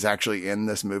from is actually in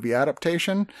this movie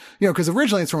adaptation. Because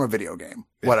originally it's from a video game,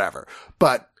 whatever.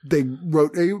 But they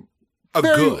wrote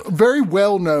very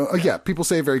well known. Yeah, people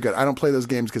say very good. I don't play those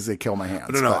games because they kill my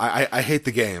hands. No. I hate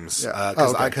the games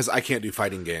because I can't do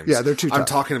fighting games. Yeah, they're too tough. I'm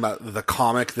talking about the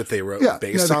comic that they wrote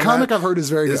based on the comic I've heard is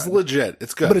very good. It's legit.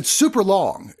 It's good. But it's super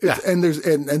long. And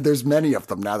there's many of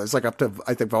them now. There's like up to,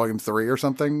 I think, volume 3 or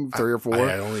something, 3 or 4.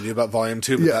 I only knew about volume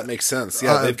 2, but that makes sense.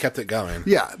 Yeah, they've kept it going.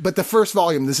 Yeah, but the first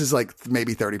volume, this is like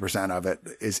maybe 30% of it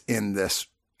is in this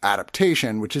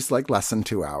adaptation, which is like less than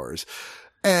 2 hours.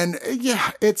 And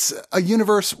it's a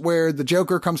universe where the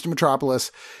Joker comes to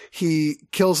Metropolis. He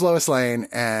kills Lois Lane,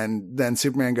 and then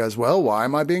Superman goes, well, why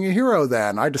am I being a hero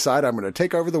then? I decide I'm going to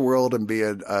take over the world and be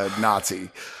a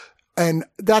Nazi. And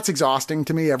that's exhausting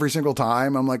to me every single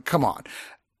time. I'm like, come on.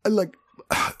 Like,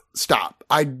 stop.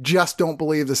 I just don't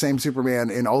believe the same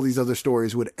Superman in all these other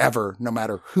stories would ever, no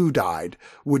matter who died,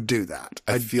 would do that.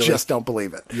 I just don't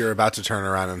believe it. You're about to turn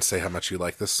around and say how much you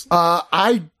like this.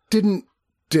 I didn't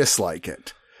dislike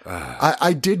it.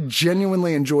 I did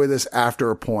genuinely enjoy this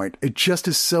after a point. It just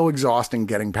is so exhausting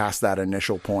getting past that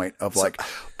initial point of like,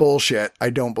 bullshit, I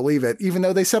don't believe it. Even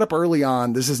though they set up early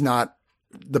on, this is not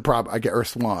the problem. I get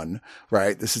Earth 1,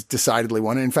 right? This is decidedly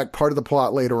one. And in fact, part of the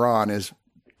plot later on is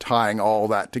tying all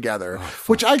that together,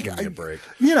 which I like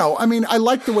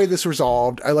the way this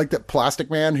resolved. I like that Plastic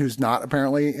Man, who's not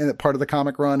apparently in part of the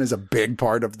comic run, is a big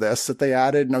part of this that they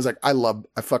added. And I was like, I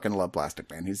fucking love Plastic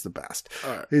Man. He's the best.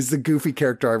 Right. He's the goofy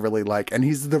character I really like. And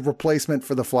he's the replacement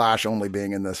for the Flash only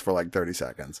being in this for like 30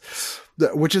 seconds,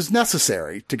 which is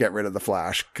necessary to get rid of the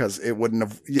Flash because it wouldn't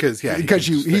have,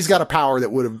 he's got a power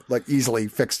that would have like easily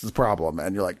fixed the problem.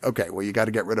 And you're like, okay, well, you got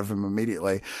to get rid of him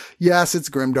immediately. Yes, it's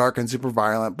grimdark and super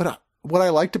violent. But what I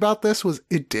liked about this was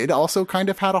it did also kind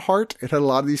of had a heart. It had a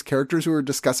lot of these characters who were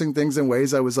discussing things in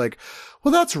ways I was like,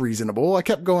 well, that's reasonable. I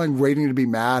kept going, waiting to be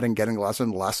mad and getting less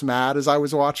and less mad as I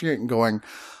was watching it and going,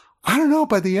 I don't know.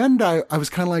 By the end, I was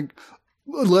kind of like,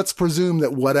 let's presume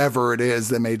that whatever it is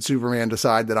that made Superman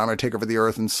decide that I'm going to take over the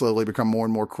earth and slowly become more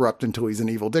and more corrupt until he's an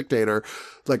evil dictator.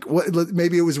 Like,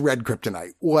 maybe it was red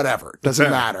kryptonite, whatever.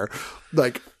 Doesn't matter.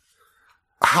 Like,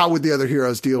 how would the other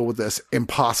heroes deal with this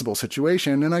impossible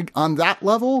situation? And on that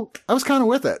level, I was kind of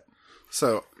with it.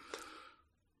 So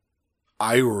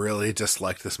I really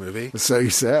disliked this movie. So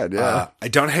you said, yeah. I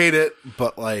don't hate it,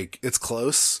 but like it's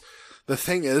close. The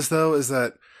thing is though, is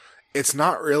that it's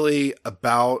not really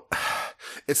about,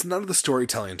 it's none of the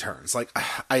storytelling turns. Like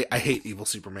I hate evil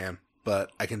Superman,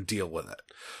 but I can deal with it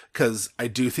because I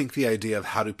do think the idea of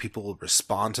how do people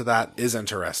respond to that is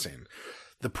interesting.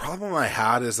 The problem I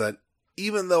had is that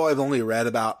even though I've only read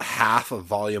about half of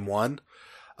volume 1,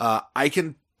 I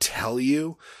can tell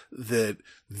you that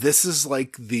this is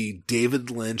like the David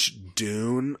Lynch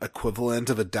Dune equivalent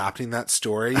of adapting that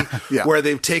story where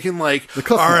they've taken like,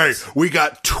 all right, we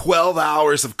got 12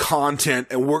 hours of content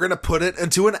and we're going to put it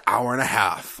into an hour and a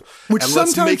half. Which and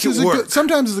sometimes let's make it work.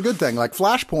 Sometimes is a good thing. Like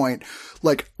Flashpoint,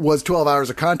 like was 12 hours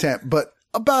of content, but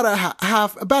about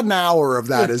an hour of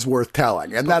that is worth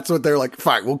telling. And that's what they're like,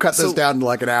 fine, we'll cut this down to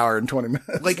like an hour and 20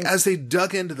 minutes. Like as they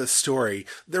dug into the story,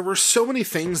 there were so many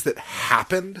things that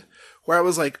happened where I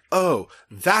was like, oh,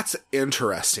 that's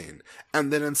interesting.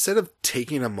 And then instead of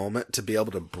taking a moment to be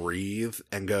able to breathe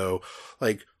and go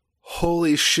like,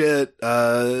 holy shit,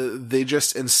 they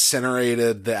just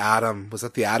incinerated the Atom. Was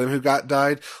that the Atom who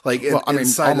died? Like,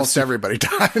 almost everybody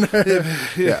died.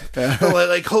 yeah.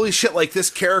 Like, holy shit, like this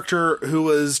character who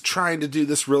was trying to do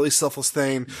this really selfless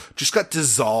thing just got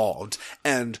dissolved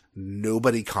and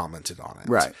nobody commented on it.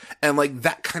 Right. And like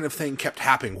that kind of thing kept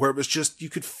happening where it was just, you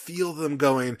could feel them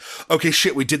going, okay,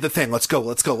 shit, we did the thing. Let's go.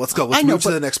 Let's move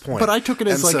to the next point. But I took it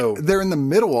as they're in the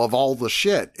middle of all the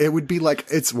shit. It would be like,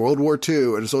 it's World War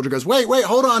II and a soldier goes, wait,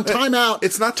 hold on, time out.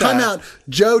 It's not time out.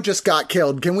 Joe just got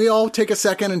killed. Can we all take a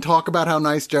second and talk about how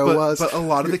nice Joe was? But a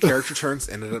lot of the character turns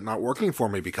ended up not working for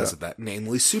me because of that,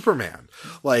 namely Superman.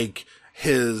 Like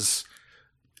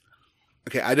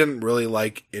I didn't really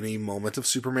like any moment of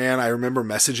Superman. I remember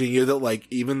messaging you that like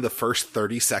even the first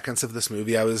 30 seconds of this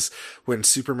movie, when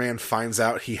Superman finds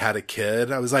out he had a kid,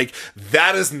 I was like,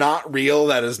 that is not real.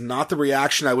 That is not the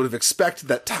reaction I would have expected.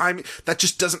 That time, that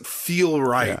just doesn't feel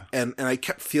right. Yeah. And I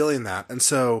kept feeling that. And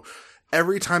so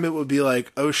every time it would be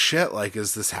like, oh shit, like,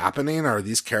 is this happening? Are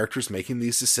these characters making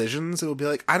these decisions? It would be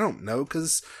like, I don't know,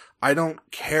 because I don't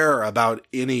care about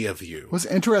any of you. What's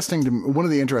interesting one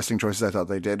of the interesting choices I thought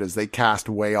they did is they cast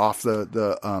way off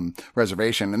the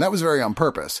reservation. And that was very on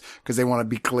purpose because they want to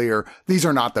be clear. These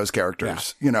are not those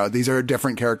characters. Yeah. You know, these are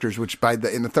different characters, which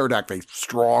in the third act, they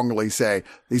strongly say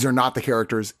these are not the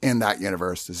characters in that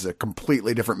universe. This is a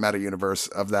completely different meta universe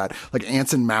of that. Like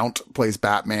Anson Mount plays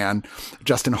Batman.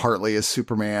 Justin Hartley is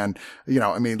Superman. You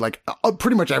know, I mean, like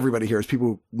pretty much everybody here is people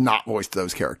who not voiced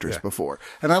those characters before.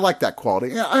 And I like that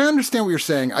quality. I understand what you're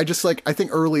saying. I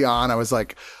think early on I was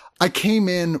like, I came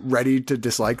in ready to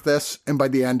dislike this, and by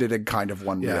the end it had kind of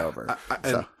won me over.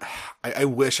 I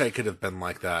wish I could have been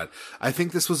like that. I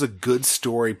think this was a good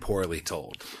story poorly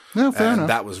told. No, fair enough.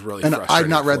 That was really frustrating. And I've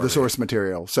not read the me. source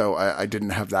material, so I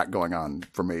didn't have that going on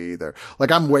for me either.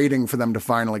 Like, I'm waiting for them to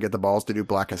finally get the balls to do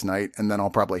Blackest Night, and then I'll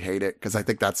probably hate it, because I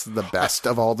think that's the best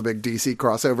of all the big DC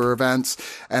crossover events,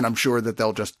 and I'm sure that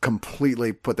they'll just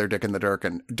completely put their dick in the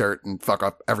dirt and fuck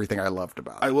up everything I loved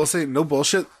about it. I will say, no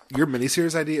bullshit, your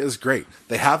miniseries idea is great.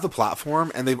 They have the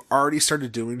platform, and they've already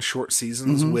started doing short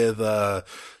seasons with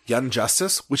Young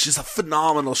Justice, which is a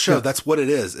phenomenal show. Yeah. That's what it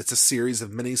is. It's a series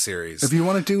of miniseries. If you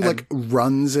want to do like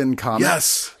runs in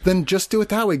comics, then just do it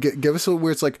that way. Give us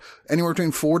where it's like anywhere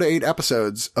between 4 to 8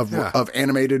 episodes of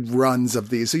animated runs of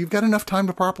these. So you've got enough time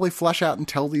to properly flesh out and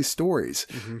tell these stories.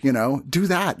 You know, do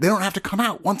that. They don't have to come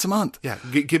out once a month. Yeah.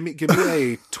 Give me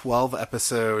a 12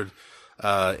 episode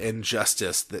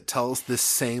Injustice that tells this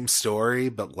same story,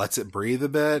 but lets it breathe a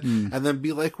bit and then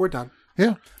be like, we're done.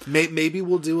 Yeah. Maybe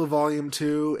we'll do a volume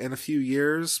 2 in a few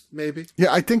years, maybe.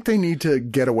 Yeah, I think they need to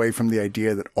get away from the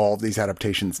idea that all of these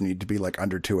adaptations need to be like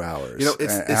under 2 hours. You know,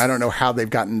 and I don't know how they've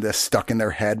gotten this stuck in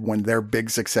their head when their big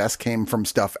success came from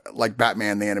stuff like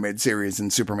Batman, the animated series,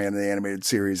 and Superman, the animated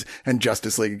series, and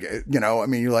Justice League. You know, I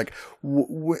mean, you're like,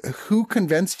 who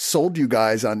sold you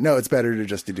guys on, no, it's better to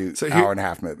just do hour and a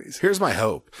half movies. Here's my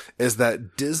hope, is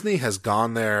that Disney has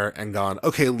gone there and gone,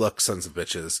 okay, look, sons of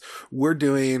bitches, we're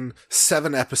doing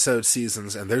 7 episode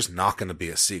seasons and there's not going to be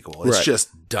a sequel. It's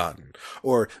just done.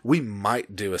 Or we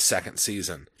might do a second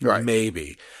season.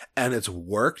 Maybe. And it's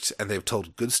worked, and they've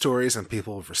told good stories, and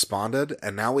people have responded.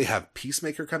 And now we have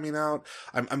Peacemaker coming out.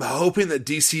 I'm hoping that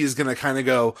DC is going to kind of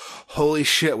go, holy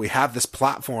shit, we have this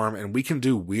platform, and we can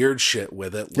do weird shit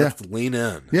with it. Let's lean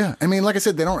in. Yeah. I mean, like I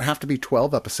said, they don't have to be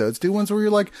 12 episodes. Do ones where you're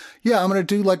like, yeah, I'm going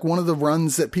to do like one of the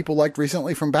runs that people liked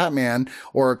recently from Batman,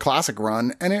 or a classic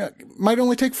run, and it might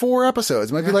only take 4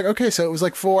 episodes. It might be like, okay, so it was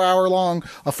like a 4 hour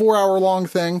long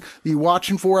thing you watch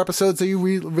in 4 episodes that you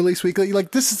release weekly.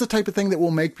 Like, this is the type of thing that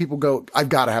will make people go, I've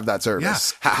got to have that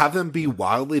service. Yeah. Have them be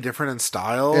wildly different in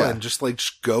style and just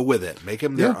go with it. Make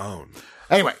them their own.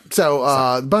 Anyway,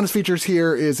 so the bonus features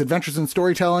here is Adventures in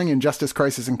Storytelling, Injustice,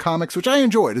 Crisis in Comics, which I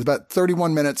enjoyed. It's about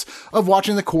 31 minutes of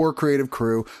watching the core creative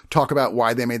crew talk about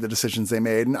why they made the decisions they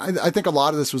made. And I think a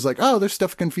lot of this was like, oh, there's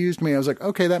stuff confused me. I was like,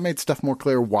 okay, that made stuff more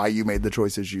clear why you made the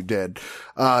choices you did.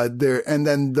 And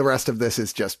then the rest of this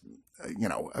is just, you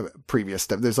know, previous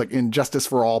stuff. There's like Injustice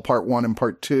for All Part 1 and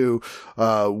Part 2,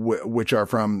 which are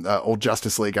from old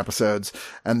Justice League episodes.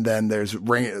 And then there's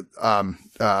DC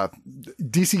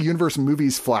Universe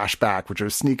Movies Flashback, which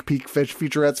are sneak peek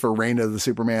featurettes for Reign of the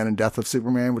Superman and Death of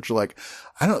Superman, which are like,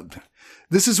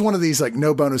 this is one of these like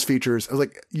no bonus features. I was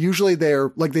like, usually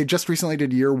they're like, they just recently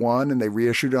did Year One and they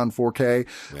reissued it on 4K.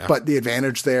 Yeah. But the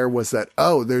advantage there was that,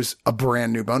 there's a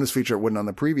brand new bonus feature it wasn't on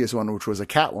the previous one, which was a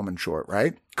Catwoman short,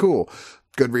 right? Cool.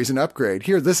 Good reason to upgrade.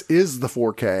 Here, this is the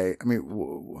 4K. I mean,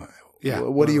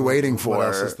 what are you waiting for? What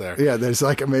else is there? Yeah, there's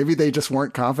like, maybe they just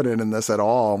weren't confident in this at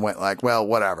all and went like, well,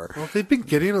 whatever. Well, they've been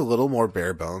getting a little more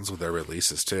bare bones with their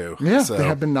releases too. Yeah, they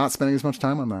have been not spending as much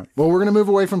time on that. Well, we're going to move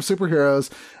away from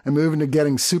superheroes and move into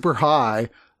getting super high.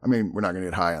 I mean, we're not going to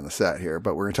get high on the set here,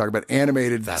 but we're going to talk about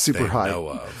animated super high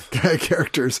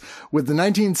characters with the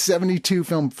 1972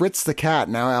 film Fritz the Cat,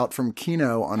 now out from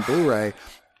Kino on Blu-ray.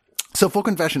 So full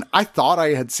confession, I thought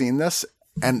I had seen this.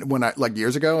 And when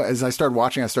years ago, as I started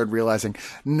watching, I started realizing,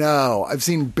 no, I've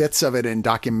seen bits of it in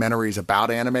documentaries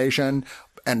about animation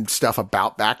and stuff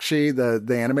about Bakshi, the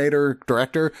animator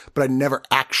director, but I never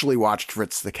actually watched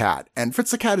Fritz the Cat. And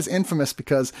Fritz the Cat is infamous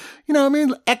because,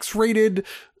 X-rated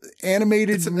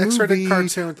animated It's an movie. X-rated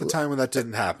cartoon at the time when that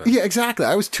didn't happen. Yeah, exactly.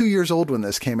 I was 2 years old when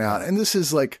this came out, and this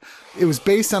is like, it was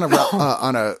based on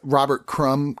a Robert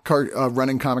Crumb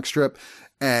running comic strip.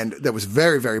 And that was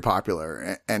very, very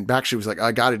popular. And Bakshi was like,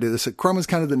 I got to do this. Crumb was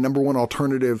kind of the number one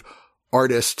alternative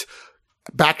artist.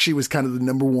 Bakshi was kind of the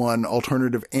number one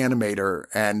alternative animator.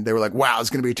 And they were like, wow, it's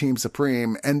going to be Team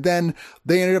Supreme. And then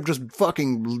they ended up just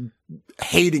fucking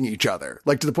hating each other,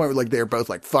 like to the point where like they're both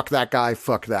like fuck that guy,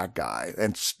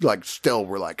 and like still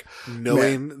we're like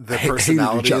knowing the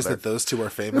personalities that those two are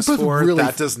famous for. Really,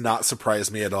 that does not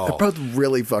surprise me at all. They're both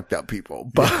really fucked up people,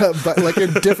 but like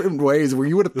in different ways where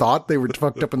you would have thought they were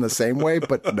fucked up in the same way,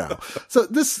 but no. So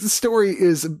this story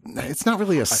it's not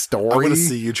really a story. I want to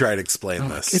see you try to explain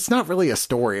this. It's not really a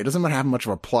story. It doesn't have much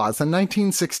of a plot. It's the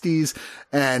 1960s,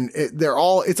 and it's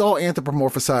all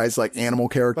anthropomorphized like animal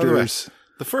characters.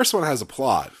 The first one has a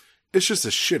plot. It's just a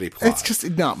shitty plot. It's just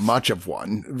not much of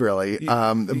one, really.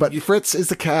 But Fritz is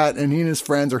the cat, and he and his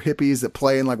friends are hippies that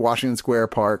play in like Washington Square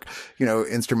Park,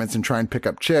 instruments and try and pick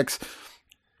up chicks.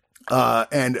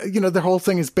 And the whole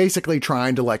thing is basically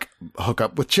trying to like hook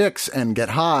up with chicks and get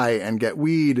high and get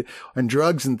weed and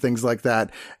drugs and things like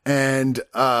that. And,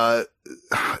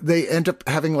 they end up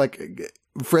having like,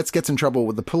 Fritz gets in trouble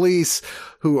with the police,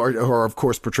 who are of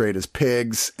course portrayed as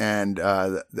pigs. And,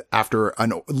 after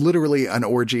literally an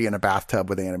orgy in a bathtub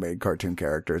with animated cartoon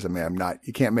characters. I mean,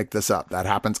 you can't make this up. That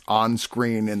happens on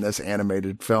screen in this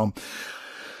animated film.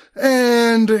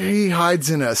 And he hides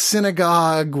in a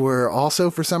synagogue where also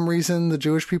for some reason the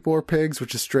Jewish people are pigs,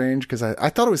 which is strange because I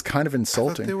thought it was kind of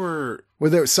insulting.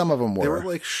 Some of them were. They were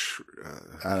like,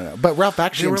 I don't know. But Ralph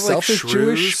Bakshi himself is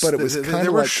Jewish, but it was kind of like.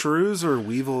 There were shrews or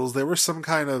weevils. There were some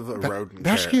kind of rodent.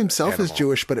 Bakshi himself is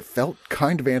Jewish, but it felt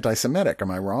kind of anti-Semitic.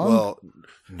 Am I wrong? Well,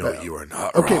 no, you are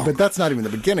not wrong. Okay, but that's not even the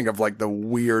beginning of like the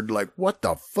weird, like, what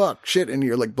the fuck shit in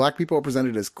here. Like black people are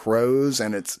presented as crows,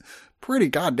 and it's pretty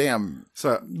goddamn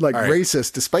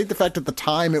racist, despite the fact at the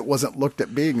time it wasn't looked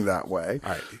at being that way.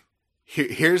 All right.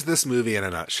 Here's this movie in a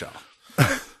nutshell.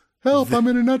 Help, I'm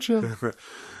in a nutshell.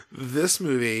 This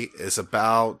movie is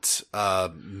about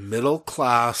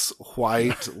middle-class,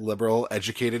 white, liberal,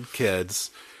 educated kids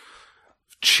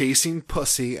chasing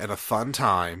pussy and a fun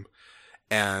time,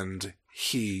 and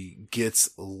he gets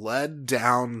led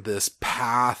down this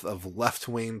path of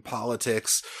left-wing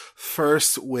politics,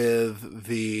 first with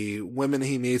the women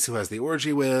he meets who has the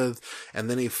orgy with, and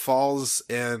then he falls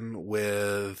in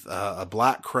with a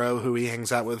black crow who he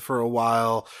hangs out with for a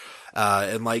while,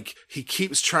 and like he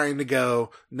keeps trying to go,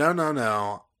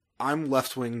 no, I'm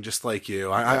left-wing just like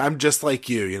you. I'm just like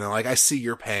you, like I see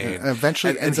your pain. And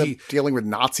eventually ends up dealing with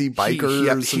Nazi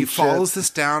bikers. He follows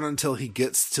this down until he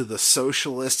gets to the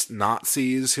socialist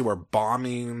Nazis who are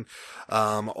bombing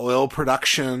oil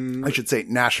production. I should say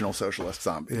National Socialist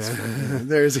zombies. Yeah.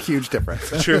 There's a huge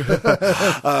difference. True.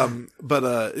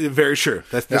 But very true.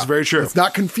 That's very true. Let's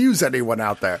not confuse anyone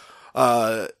out there.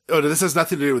 This has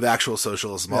nothing to do with actual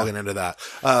socialism. I'll get into that.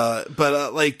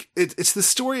 But it's the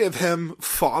story of him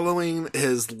following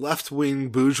his left-wing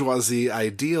bourgeoisie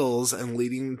ideals and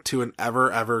leading to an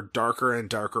ever darker and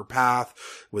darker path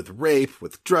with rape,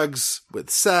 with drugs, with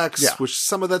sex, which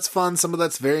some of that's fun, some of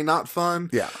that's very not fun.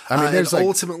 Yeah. I mean, there's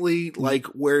ultimately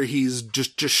where he's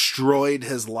just destroyed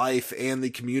his life and the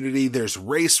community. There's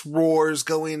race wars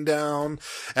going down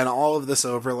and all of this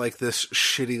over like this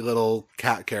shitty little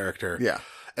cat character. Yeah.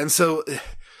 And so,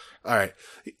 all right,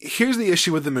 here's the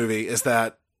issue with the movie is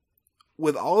that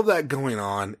with all of that going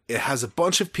on, it has a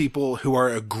bunch of people who are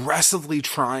aggressively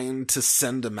trying to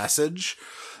send a message,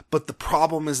 but the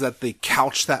problem is that they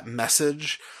couch that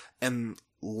message in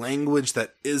language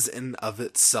that is in of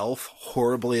itself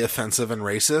horribly offensive and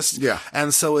racist. Yeah.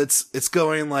 And so it's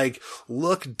going like,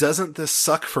 look, doesn't this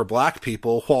suck for black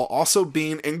people while also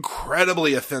being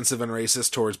incredibly offensive and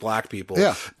racist towards black people?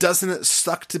 Yeah. Doesn't it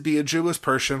suck to be a Jewish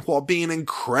person while being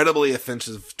incredibly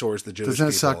offensive towards the Jewish people?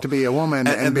 Doesn't it suck to be a woman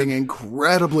and being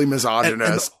incredibly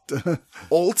misogynist? And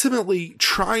ultimately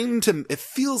it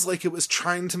feels like it was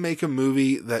trying to make a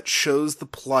movie that shows the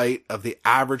plight of the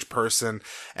average person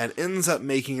and ends up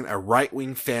making a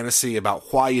right-wing fantasy about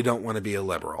why you don't want to be a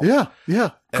liberal.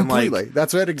 Yeah, completely.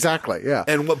 That's it, exactly. Yeah,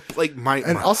 and what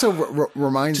also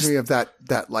reminds me of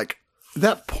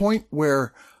that point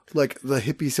where like the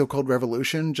hippie so-called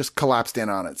revolution just collapsed in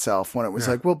on itself when it was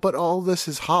like, well, but all this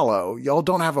is hollow. Y'all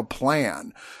don't have a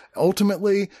plan.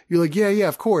 Ultimately, you're like, yeah,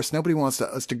 of course. Nobody wants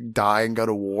us to die and go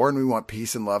to war, and we want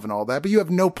peace and love and all that. But you have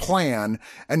no plan,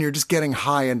 and you're just getting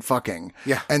high and fucking.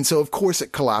 Yeah. And so, of course,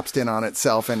 it collapsed in on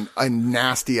itself, and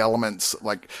nasty elements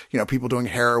like, people doing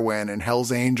heroin and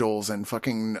Hell's Angels and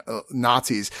fucking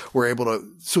Nazis were able to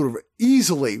sort of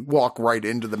easily walk right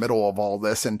into the middle of all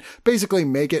this and basically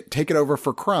take it over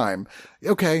for crime.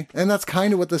 Okay. And that's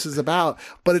kind of what this is about,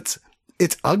 but it's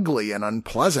ugly and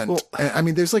unpleasant. Well, I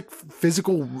mean, there's like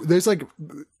there's like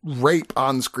rape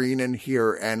on screen in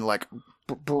here and like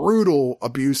brutal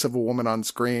abuse of a woman on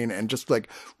screen and just like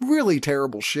really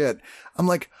terrible shit. I'm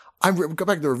like, go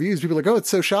back to the reviews. People are like, oh, it's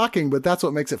so shocking, but that's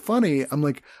what makes it funny. I'm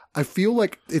like, I feel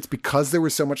like it's because there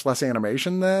was so much less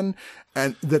animation then,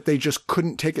 and that they just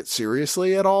couldn't take it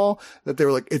seriously at all. That they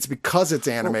were like, it's because it's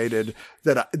animated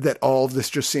that all of this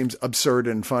just seems absurd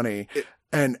and funny.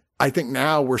 And I think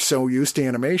now we're so used to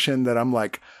animation that I'm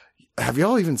like, have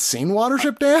y'all even seen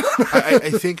Watership Down?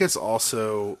 I think it's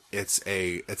also, it's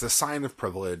a sign of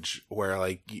privilege where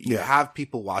like you have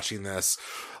people watching this.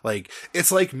 Like,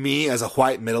 it's like me as a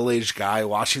white middle-aged guy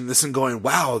watching this and going,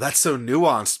 wow, that's so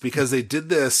nuanced because they did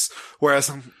this.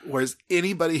 Whereas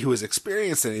anybody who has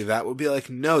experienced any of that would be like,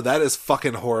 no, that is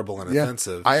fucking horrible and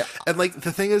offensive. And like,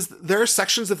 the thing is, there are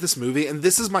sections of this movie, and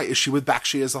this is my issue with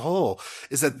Bakshi as a whole,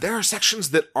 is that there are sections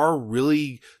that are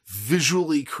really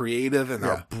visually creative and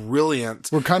are brilliant.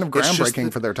 We're kind of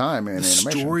groundbreaking for their time in animation.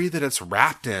 The story that it's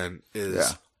wrapped in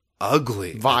is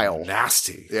ugly, vile,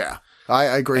 nasty. Yeah. I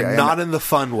agree. And not in the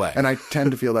fun way. And I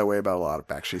tend to feel that way about a lot of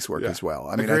Bakshi's work as well.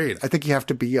 I mean, I think you have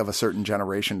to be of a certain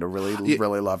generation to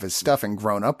really love his stuff and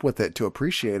grown up with it to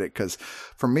appreciate it. Cause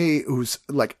for me, who's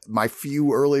like my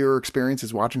few earlier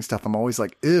experiences watching stuff, I'm always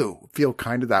like, ew, feel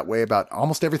kind of that way about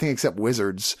almost everything except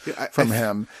Wizards from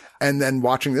him. And then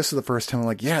watching this for the first time, I'm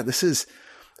like, yeah, this is,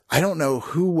 I don't know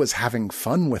who was having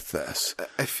fun with this.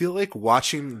 I feel like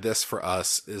watching this for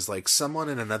us is like someone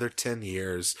in another 10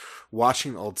 years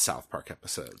watching old South Park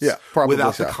episodes. Yeah, probably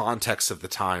without the context of the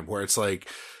time, where it's like,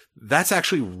 that's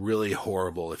actually really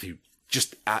horrible if you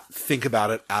just think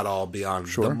about it at all beyond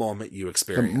the moment you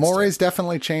experienced. Mores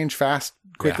definitely change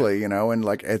quickly, you know, and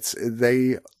like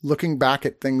looking back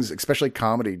at things, especially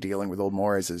comedy dealing with old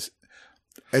Mores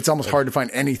it's almost hard to find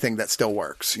anything that still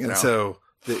works, you know. So,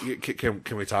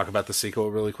 can we talk about the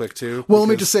sequel really quick too? Well, let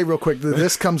me just say real quick that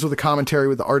this comes with a commentary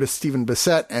with the artist Stephen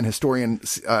Bissett and historian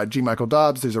G. Michael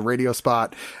Dobbs. There's a radio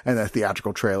spot and a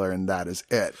theatrical trailer, and that is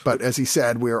it. But as he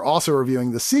said, we are also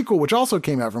reviewing the sequel, which also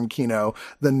came out from Kino,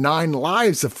 The 9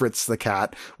 Lives of Fritz the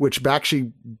Cat, which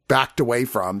Bakshi backed away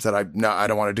from, said, I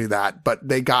don't want to do that. But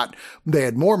they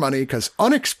had more money because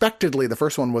unexpectedly the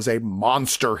first one was a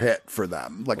monster hit for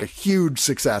them, like a huge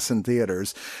success in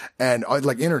theaters and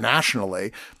like internationally.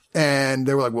 And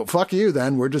they were like, well, fuck you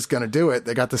then. We're just going to do it.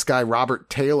 They got this guy, Robert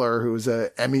Taylor, who's a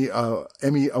Emmy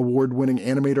award winning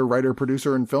animator, writer,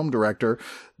 producer, and film director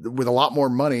with a lot more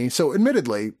money. So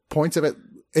admittedly, points of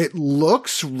it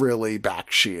looks really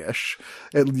Bakshi-ish.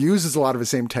 It uses a lot of the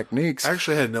same techniques. I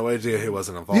actually had no idea he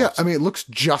wasn't involved. Yeah, I mean, it looks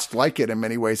just like it in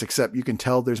many ways, except you can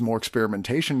tell there's more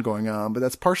experimentation going on, but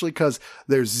that's partially because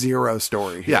there's zero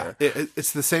story here. Yeah,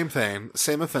 it's the same thing,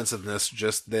 same offensiveness,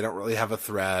 just they don't really have a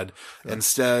thread. Yeah.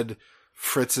 Instead,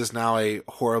 Fritz is now a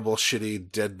horrible,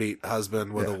 shitty, deadbeat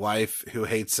husband with a wife who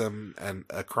hates him and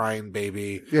a crying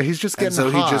baby. Yeah, he's just getting high.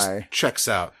 So he just checks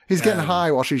out. He's getting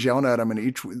high while she's yelling at him,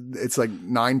 and it's like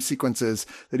 9 sequences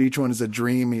that each one is a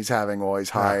dream he's having while he's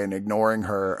high and ignoring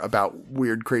her about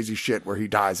weird, crazy shit where he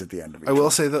dies at the end of it. I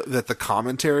will say that the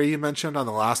commentary you mentioned on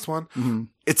the last one,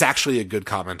 it's actually a good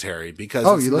commentary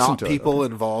because it's not people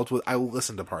involved with, I will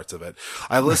listen to parts of it.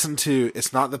 I listen to,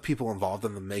 it's not the people involved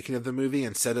in the making of the movie.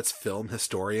 Instead, it's film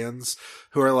historians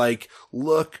who are like,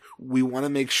 look, we want to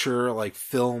make sure like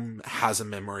film has a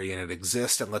memory and it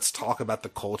exists. And let's talk about the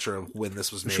culture of when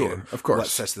this was made. Sure, of course. What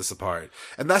sets this apart.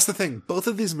 And that's the thing. Both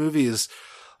of these movies,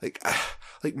 like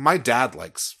my dad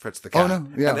likes Fritz the Cat. Oh, no.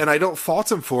 Yeah. And I don't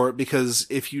fault him for it because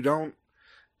if you're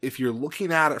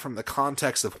looking at it from the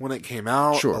context of when it came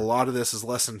out, a lot of this is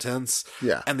less intense.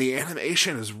 Yeah. And the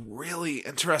animation is really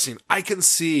interesting. I can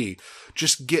see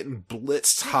just getting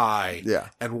blitzed high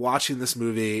and watching this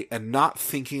movie and not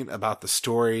thinking about the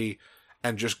story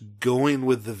and just going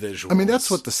with the visuals. I mean, that's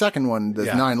what the second one, the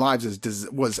 9 Lives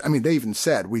was. I mean, they even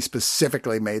said we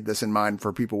specifically made this in mind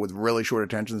for people with really short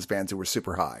attention spans who were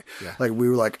super high. Yeah. Like we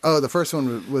were like, oh, the first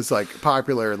one was like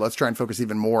popular. Let's try and focus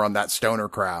even more on that stoner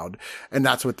crowd. And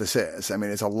that's what this is. I mean,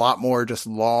 it's a lot more just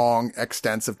long,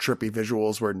 extensive, trippy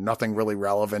visuals where nothing really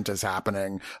relevant is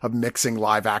happening, of mixing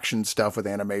live action stuff with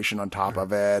animation on top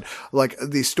of it. Like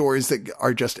these stories that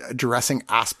are just addressing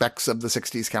aspects of the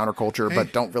 60s counterculture,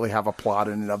 but don't really have a plot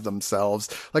in and of themselves.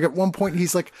 Like at one point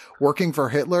he's like working for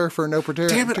Hitler for no particular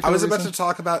Damn it, I was about to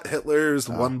talk about Hitler's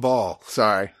one ball.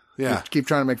 Sorry. Yeah. Keep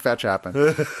trying to make fetch happen.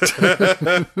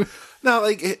 No,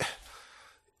 like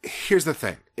here's the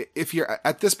thing. If you're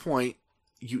at this point,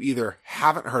 you either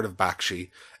haven't heard of Bakshi,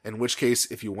 in which case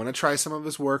if you want to try some of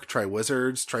his work, try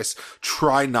Wizards,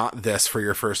 try not this for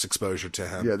your first exposure to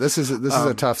him. Yeah, this is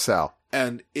a tough sell.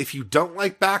 And if you don't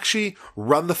like Bakshi,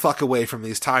 run the fuck away from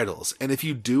these titles. And if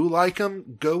you do like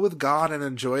them, go with God and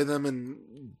enjoy them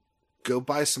and go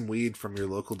buy some weed from your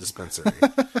local dispensary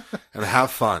and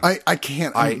have fun. I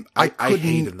can't. I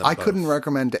hated them I both. couldn't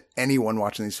recommend to anyone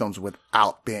watching these films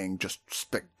without being just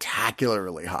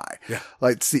spectacularly high. Yeah.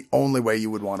 Like, it's the only way you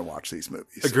would want to watch these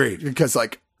movies. Agreed. Because,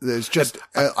 like, there's just,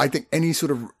 I think any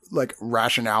sort of, like,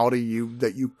 rationality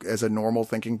that you, as a normal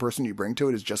thinking person, you bring to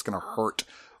it is just going to hurt.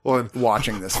 Well,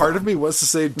 watching this, part of me wants to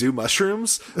say do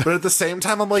mushrooms, but at the same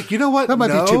time, I'm like, you know what? That might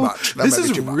be too much.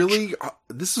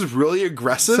 This is really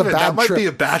aggressive, and that might be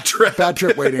a bad trip. Bad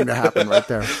trip waiting to happen right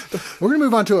there. We're going to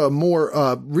move on to a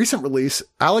more recent release,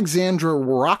 Alexandra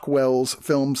Rockwell's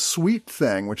film Sweet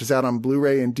Thing, which is out on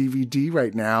Blu-ray and DVD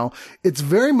right now. It's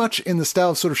very much in the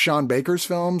style of sort of Sean Baker's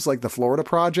films, like The Florida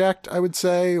Project, I would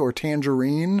say, or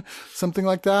Tangerine, something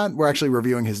like that. We're actually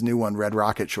reviewing his new one, Red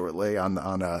Rocket, shortly on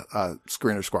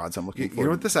Screener Squad, so I'm looking forward. You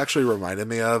know what this actually reminded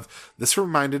me of? This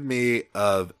reminded me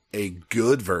of a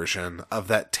good version of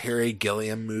that Terry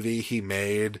Gilliam movie he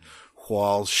made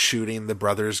while shooting the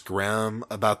Brothers Grimm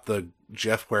about the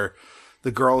GIF where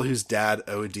the girl whose dad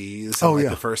ODs in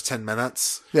the first 10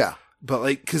 minutes. Yeah.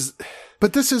 But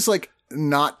but this is like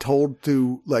not told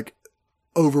through like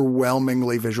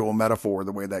overwhelmingly visual metaphor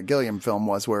the way that Gilliam film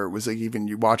was, where it was like, even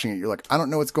you watching it, you're like, I don't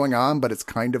know what's going on, but it's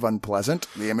kind of unpleasant.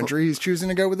 The imagery he's choosing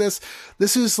to go with this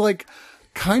is like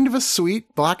kind of a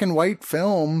sweet black and white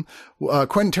film.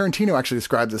 Quentin Tarantino actually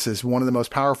described this as one of the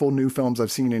most powerful new films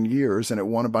I've seen in years, and it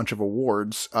won a bunch of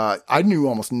awards. I knew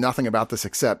almost nothing about this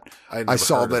except I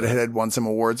saw that it had won some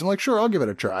awards. I'm like, sure, I'll give it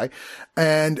a try.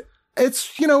 And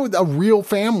it's, you know, a real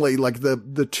family. Like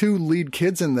the two lead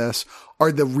kids in this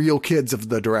are the real kids of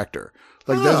the director.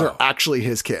 Like those are actually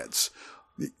his kids.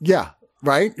 Yeah.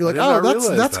 Right? You're like,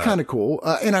 that's kind of cool.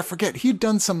 And I forget, he had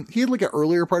like an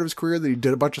earlier part of his career that he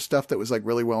did a bunch of stuff that was like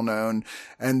really well known.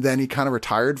 And then he kind of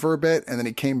retired for a bit. And then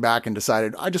he came back and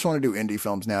decided, I just want to do indie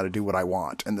films now to do what I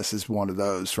want. And this is one of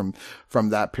those from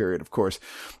that period, of course.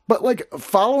 But like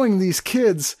following these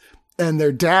kids and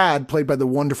their dad, played by the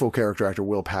wonderful character actor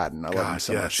Will Patton. I love him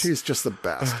so much. He's just the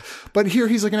best. But here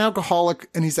he's like an alcoholic,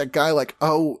 and he's that guy like,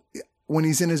 when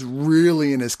he's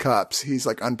really in his cups, he's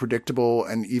like unpredictable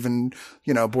and even,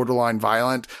 you know, borderline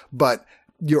violent, but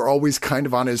you're always kind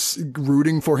of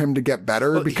rooting for him to get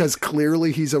better because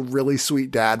clearly he's a really sweet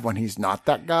dad when he's not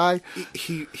that guy.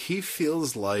 He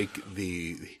feels like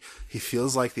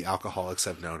the alcoholics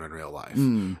I've known in real life,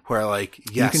 where like,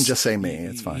 yes, you can just say me.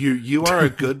 It's fine. You are a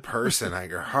good person at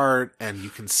your heart, and you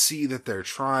can see that they're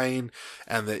trying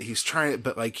and that he's trying,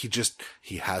 but like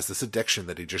he has this addiction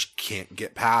that he just can't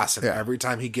get past. And every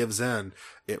time he gives in,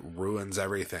 it ruins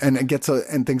everything. And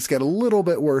and things get a little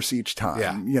bit worse each time.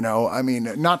 Yeah. You know, I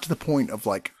mean, not to the point of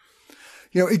like,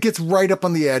 you know, it gets right up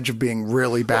on the edge of being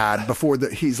really bad before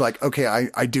he's like, okay,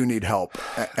 I do need help.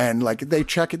 And like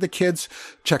the kids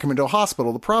check him into a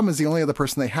hospital. The problem is the only other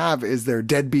person they have is their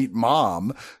deadbeat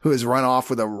mom, who has run off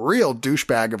with a real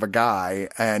douchebag of a guy.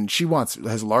 And she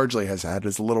has had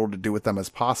as little to do with them as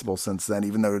possible since then,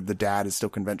 even though the dad is still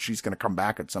convinced she's going to come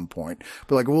back at some point.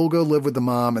 But like, we'll go live with the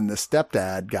mom and the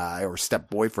stepdad guy or step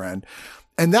boyfriend.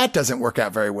 And that doesn't work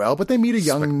out very well, but they meet a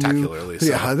young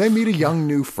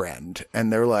new friend,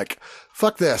 and they're like,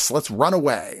 fuck this, let's run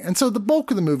away. And so the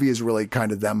bulk of the movie is really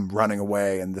kind of them running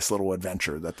away and this little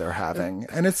adventure that they're having.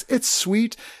 And it's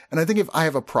sweet. And I think if I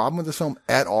have a problem with this film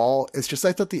at all, it's just,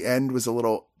 I thought the end was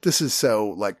this is so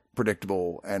like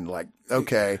predictable and like,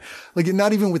 okay, like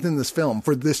not even within this film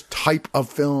for this type of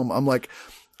film. I'm like,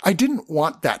 I didn't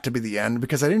want that to be the end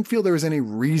because I didn't feel there was any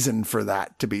reason for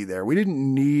that to be there. We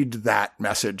didn't need that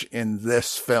message in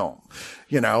this film.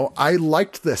 You know, I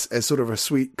liked this as sort of a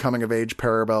sweet coming of age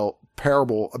parable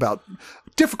about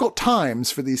difficult times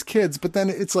for these kids. But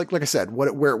then it's like I said,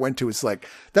 where it went to is like,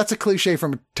 that's a cliche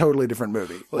from a totally different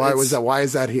movie. Why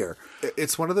is that here?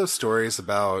 It's one of those stories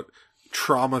about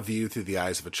trauma viewed through the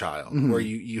eyes of a child, where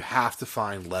you have to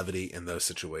find levity in those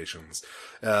situations.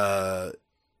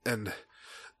 And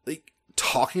like,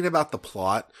 talking about the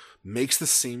plot makes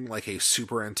this seem like a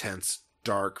super intense,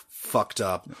 dark, fucked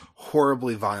up,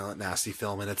 horribly violent, nasty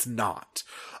film, and it's not.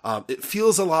 It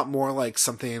feels a lot more like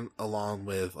something along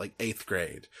with like 8th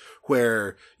Grade,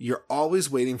 where you're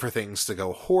always waiting for things to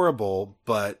go horrible,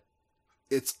 but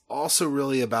it's also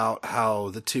really about how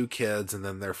the two kids and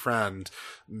then their friend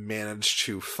manage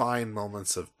to find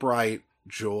moments of bright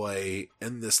joy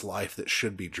in this life that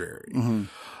should be dreary. And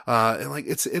like,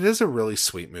 it is a really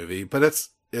sweet movie, but it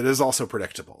is also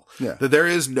predictable. Yeah. That there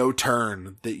is no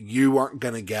turn that you aren't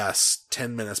going to guess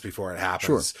 10 minutes before it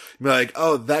happens. Sure. You're like,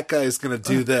 oh, that guy's going to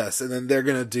do this, and then they're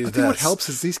going to do this. I think what helps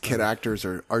is these kid actors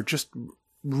are just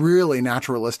really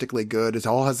naturalistically good. It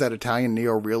all has that Italian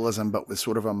neorealism, but with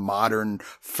sort of a modern,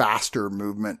 faster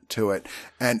movement to it.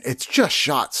 And it's just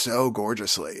shot so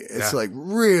gorgeously. It's like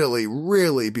really,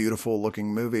 really beautiful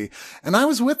looking movie. And I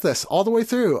was with this all the way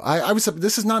through. I was,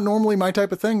 this is not normally my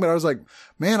type of thing, but I was like,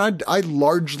 man, I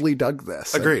largely dug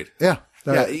this. Agreed.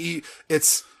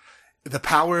 It's the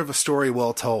power of a story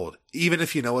well told. Even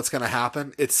if you know what's going to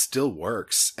happen, it still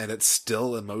works and it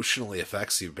still emotionally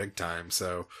affects you big time.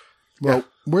 So, well,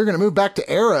 we're going to move back to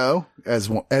Arrow as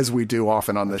we do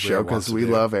often on this show because we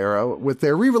love Arrow with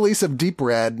their re-release of Deep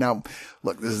Red. Now,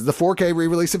 look, this is the 4K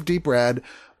re-release of Deep Red.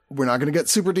 We're not going to get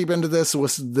super deep into this.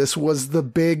 This was the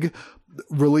big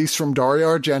release from Dario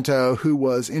Argento, who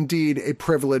was indeed a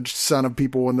privileged son of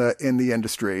people in the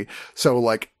industry. So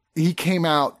like he came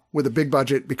out with a big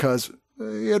budget because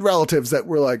he had relatives that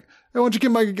were like, hey, why don't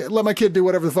you let my kid do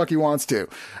whatever the fuck he wants to?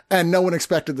 And no one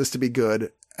expected this to be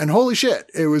good. And holy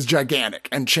shit, it was gigantic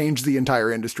and changed the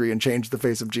entire industry and changed the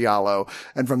face of Giallo.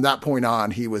 And from that point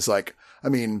on, he was like, I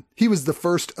mean, he was the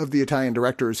first of the Italian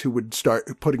directors who would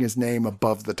start putting his name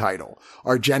above the title.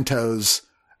 Argento's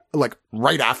like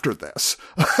right after this.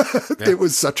 It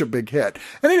was such a big hit.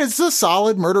 And it is a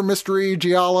solid murder mystery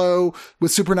Giallo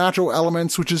with supernatural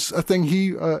elements, which is a thing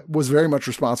he was very much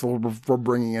responsible for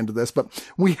bringing into this. But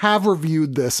we have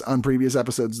reviewed this on previous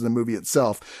episodes of the movie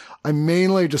itself. I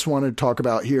mainly just want to talk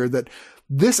about here that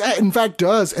this, in fact,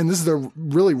 does, and this is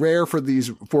really rare for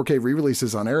these 4K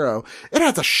re-releases on Arrow, it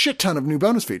has a shit ton of new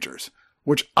bonus features,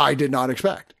 which I did not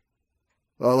expect.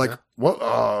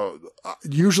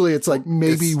 Usually it's like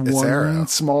maybe it's one Arrow.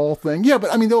 Small thing. Yeah,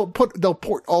 but I mean, they'll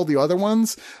port all the other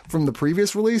ones from the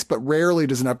previous release, but rarely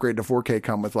does an upgrade to 4K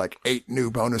come with like 8 new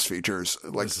bonus features.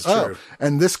 Like, this is true.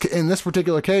 And in this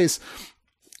particular case,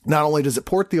 not only does it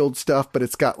port the old stuff, but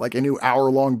it's got like a new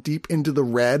hour-long Deep Into the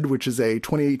Red, which is a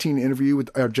 2018 interview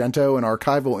with Argento, an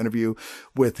archival interview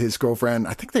with his girlfriend.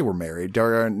 I think they were married,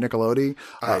 Daria Nicolodi,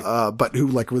 but who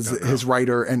like was his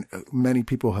writer. And many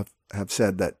people have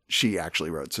said that she actually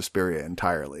wrote Suspiria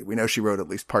entirely. We know she wrote at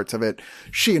least parts of it.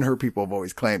 She and her people have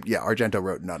always claimed, Argento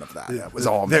wrote none of that. That was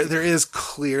all. There is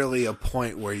clearly a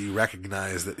point where you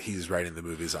recognize that he's writing the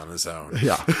movies on his own.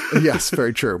 Yeah. Yes,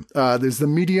 very true. There's The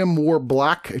Medium Wore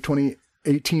Black, a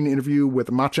 2018 interview with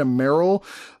Macha Merrill.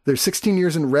 There's 16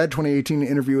 Years in Red, 2018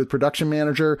 interview with production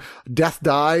manager. Death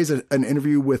Dies, an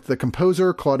interview with the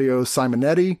composer, Claudio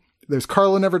Simonetti. There's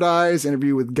Carla Never Dies,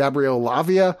 interview with Gabriele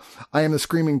Lavia. I Am the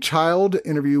Screaming Child,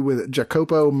 interview with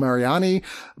Jacopo Mariani.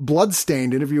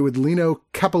 Bloodstained, interview with Lino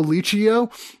Capoliccio.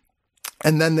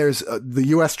 And then there's the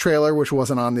US trailer, which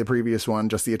wasn't on the previous one,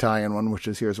 just the Italian one, which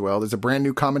is here as well. There's a brand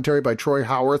new commentary by Troy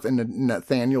Howarth and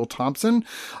Nathaniel Thompson.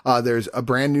 There's a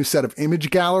brand new set of image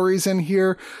galleries in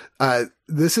here.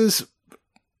 This is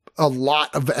a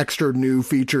lot of extra new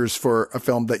features for a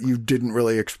film that you didn't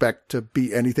really expect to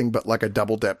be anything but like a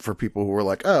double dip for people who were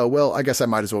like, oh, well, I guess I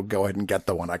might as well go ahead and get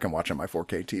the one I can watch on my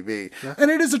 4K TV. Yeah. And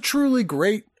it is a truly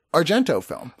great Argento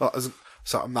film. Well,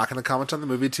 so I'm not going to comment on the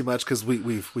movie too much because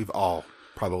we've all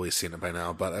probably seen it by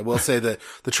now, but I will say that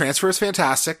the transfer is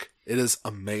fantastic. It is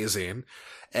amazing.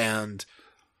 And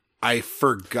I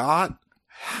forgot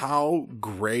how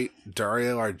great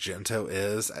Dario Argento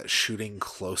is at shooting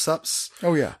close-ups.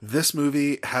 Oh, yeah. This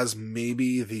movie has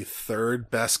maybe the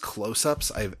third best close-ups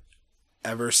I've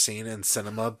ever seen in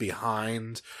cinema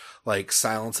behind like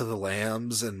Silence of the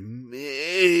Lambs and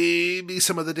maybe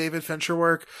some of the David Fincher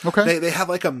work. Okay. They have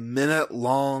like a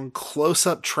minute-long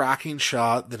close-up tracking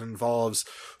shot that involves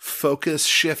focus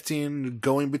shifting,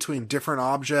 going between different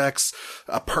objects,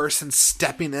 a person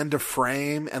stepping into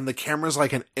frame, and the camera's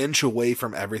like an inch away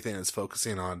from everything it's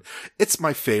focusing on. It's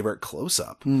my favorite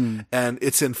close-up. And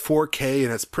it's in 4K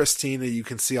and it's pristine and you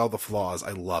can see all the flaws.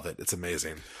 I love it. It's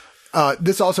amazing.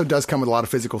 This also does come with a lot of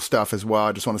physical stuff as well.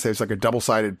 I just want to say it's like a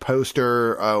double-sided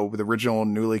poster with original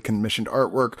newly commissioned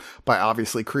artwork by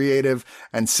Obviously Creative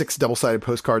and 6 double-sided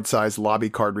postcard-sized lobby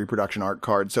card reproduction art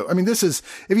cards. So, I mean, this is,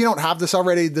 if you don't have this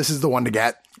already, this is the one to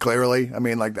get, clearly. I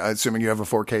mean, like, assuming you have a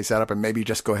 4K setup, and maybe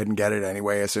just go ahead and get it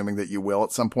anyway, assuming that you will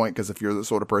at some point, because if you're the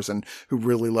sort of person who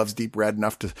really loves Deep Red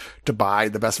enough to buy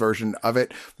the best version of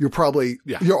it,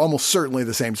 you're almost certainly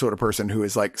the same sort of person who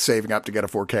is like saving up to get a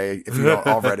 4K if you don't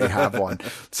already have one.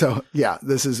 So yeah,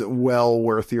 this is well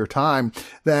worth your time.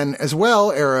 Then as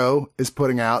well, Arrow is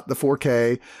putting out the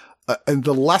 4K and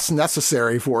the less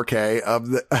necessary 4K of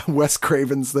the Wes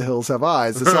Craven's The Hills Have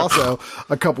Eyes. This also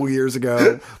a couple years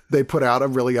ago, they put out a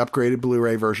really upgraded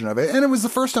Blu-ray version of it. And it was the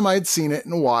first time I had seen it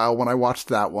in a while when I watched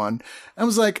that one. I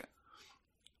was like,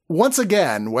 once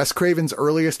again, Wes Craven's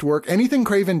earliest work, anything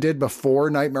Craven did before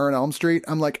Nightmare on Elm Street,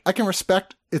 I'm like, I can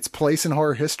respect its place in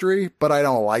horror history, but I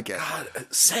don't like it. God,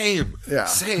 same. Yeah.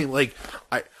 Same. Like,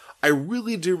 I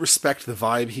really do respect the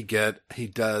vibe he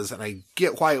does, and I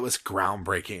get why it was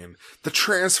groundbreaking. The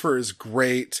transfer is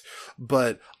great,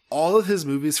 but all of his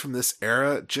movies from this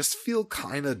era just feel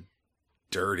kind of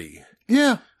dirty.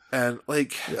 Yeah. And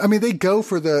like, I mean, they go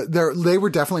for they were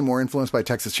definitely more influenced by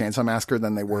Texas Chainsaw Massacre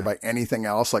than they were by anything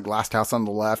else, like Last House on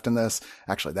the Left in this.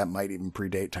 Actually, that might even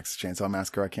predate Texas Chainsaw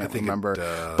Massacre. I can't remember.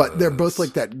 But they're both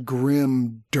like that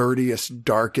grim, dirtiest,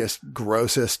 darkest,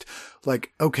 grossest.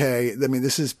 Like, okay, I mean,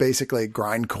 this is basically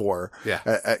grindcore. Yeah.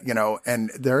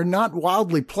 And they're not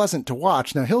wildly pleasant to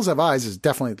watch. Now, Hills Have Eyes is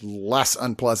definitely less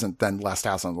unpleasant than Last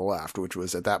House on the Left, which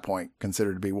was at that point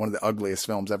considered to be one of the ugliest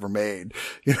films ever made.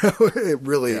 It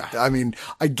really, I mean,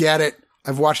 I get it.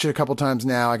 I've watched it a couple times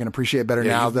now. I can appreciate it better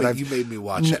now that you made me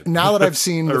watch it. Now that I've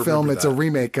seen the film it's a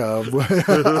remake of,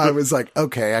 I was like,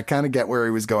 okay, I kind of get where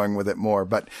he was going with it more.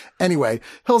 But anyway,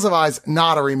 Hills Have Eyes,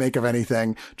 not a remake of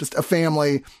anything. Just a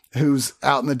family who's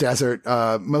out in the desert,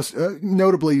 most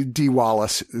notably Dee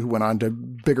Wallace, who went on to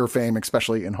bigger fame,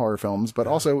 especially in horror films, but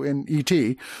also in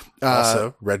E.T.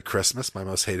 Also, Red Christmas, my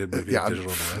most hated movie of digital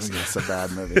noise. It's a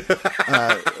bad movie.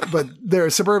 But they're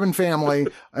a suburban family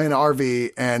in an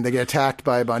RV, and they get attacked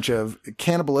by a bunch of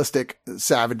cannibalistic,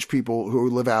 savage people who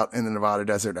live out in the Nevada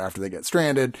desert after they get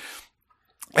stranded.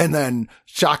 And then,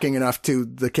 shocking enough to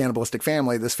the cannibalistic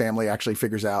family, this family actually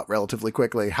figures out relatively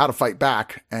quickly how to fight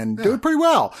back and do it pretty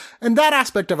well. And that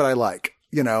aspect of it I like,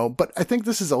 but I think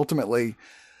this is ultimately,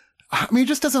 I mean, it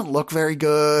just doesn't look very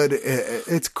good.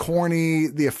 It's corny.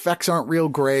 The effects aren't real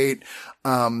great.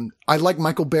 I like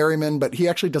Michael Berryman, but he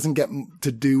actually doesn't get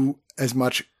to do as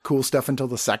much cool stuff until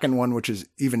the second one, which is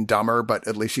even dumber, but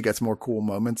at least he gets more cool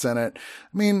moments in it.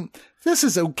 I mean, this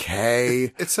is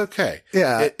okay. It's okay.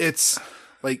 Yeah. It's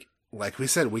like we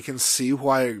said, we can see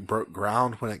why it broke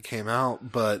ground when it came out,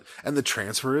 and the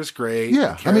transfer is great.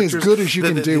 Yeah. I mean, as good as you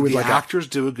can do with the actors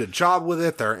do a good job with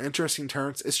it. There are interesting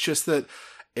turns. It's just that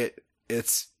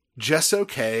it's just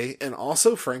okay. And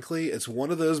also, frankly, it's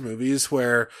one of those movies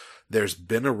where there's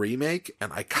been a remake,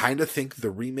 and I kind of think the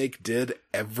remake did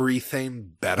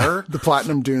everything better. The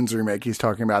Platinum Dunes remake he's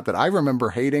talking about that I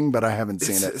remember hating, but I haven't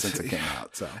seen it since it came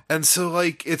out. So, and so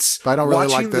like but I don't really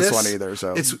like this one either.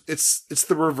 So it's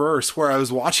the reverse, where I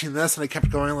was watching this and I kept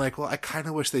going like, well, I kind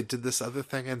of wish they did this other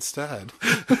thing instead.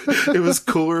 It was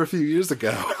cooler a few years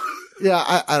ago. Yeah,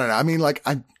 I don't know. I mean, like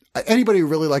anybody who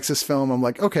really likes this film, I'm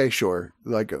like, okay, sure.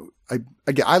 Like,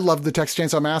 I love the Texas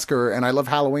Chainsaw Massacre and I love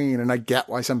Halloween, and I get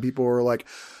why some people are like,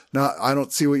 no, I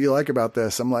don't see what you like about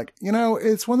this. I'm like,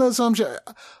 it's one of those films,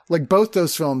 like both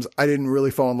those films I didn't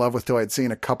really fall in love with till I'd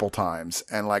seen a couple times,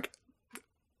 and like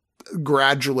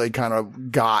gradually kind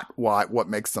of got what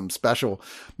makes them special.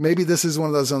 Maybe this is one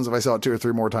of those films, if I saw it 2 or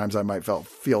 3 more times, I might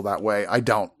feel that way. I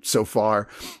don't so far,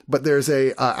 but there's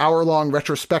a hour-long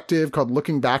retrospective called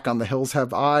Looking Back on the Hills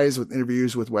Have Eyes, with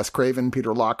interviews with Wes Craven,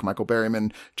 Peter Locke, Michael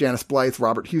Berryman, Janice Blythe,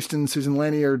 Robert Houston, Susan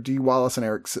Lanier, Dee Wallace, and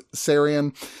Eric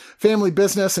Sarian. Family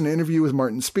Business, an interview with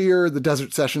Martin Spear. The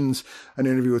Desert Sessions, an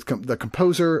interview with the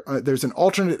composer. There's an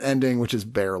alternate ending, which is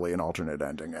barely an alternate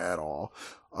ending at all.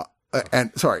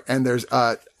 And there's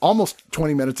almost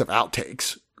 20 minutes of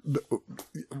outtakes,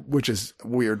 which is a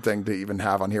weird thing to even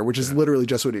have on here, which is literally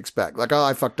just what you expect. Like, oh,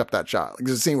 I fucked up that shot. Like,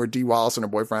 there's a scene where Dee Wallace and her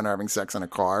boyfriend are having sex in a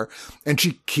car, and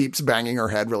she keeps banging her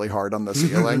head really hard on the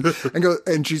ceiling,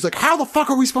 and she's like, how the fuck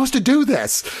are we supposed to do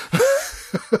this?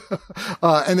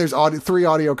 And there's 3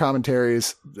 audio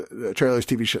commentaries, trailers,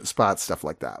 TV spots, stuff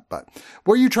like that. But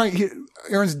were you trying?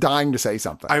 Aaron's dying to say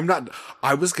something. I'm not.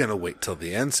 I was gonna wait till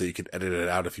the end so you could edit it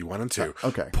out if you wanted to.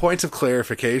 Okay. Point of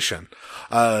clarification: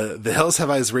 the Hills Have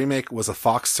Eyes remake was a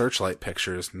Fox Searchlight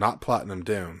Pictures, not Platinum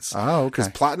Dunes. Oh, okay. Because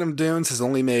Platinum Dunes has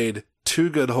only made 2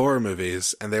 good horror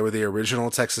movies, and they were the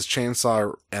original Texas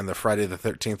Chainsaw and the Friday the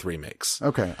 13th remakes.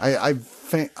 Okay.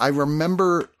 I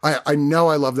remember, I know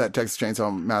I love that Texas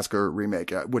Chainsaw Massacre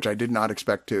remake, which I did not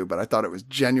expect to, but I thought it was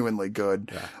genuinely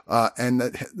good. Yeah. And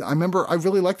I remember I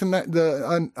really liked Friday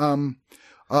the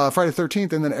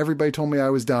 13th, and then everybody told me I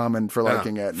was dumb and for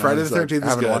liking it. And Friday the 13th is good. I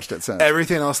haven't watched it since.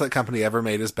 Everything else that company ever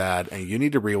made is bad, and you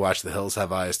need to rewatch The Hills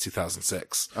Have Eyes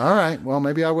 2006. All right. Well,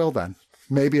 maybe I will then.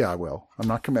 Maybe I will. I'm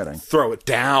not committing. Throw it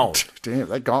down. Damn,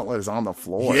 that gauntlet is on the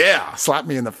floor. Yeah. Slap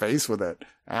me in the face with it.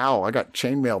 Ow, I got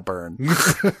chainmail burn.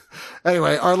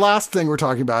 Anyway, our last thing we're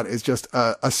talking about is just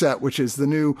a set, which is the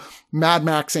new Mad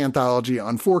Max anthology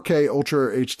on 4K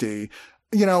Ultra HD.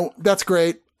 That's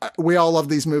great. We all love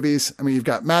these movies. I mean, you've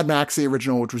got Mad Max, the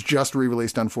original, which was just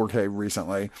re-released on 4K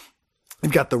recently.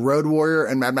 You've got The Road Warrior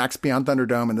and Mad Max Beyond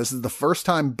Thunderdome, and this is the first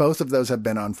time both of those have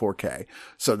been on 4K.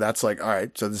 So that's like, all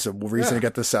right, so this is a reason to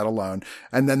get this set alone.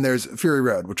 And then there's Fury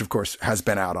Road, which of course has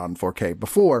been out on 4K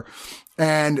before.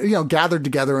 And, gathered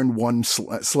together in one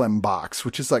slim box,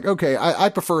 which is like, okay, I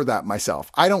prefer that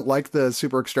myself. I don't like the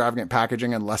super extravagant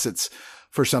packaging unless it's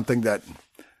for something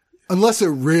unless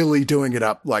they're really doing it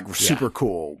up like super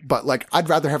cool. But like, I'd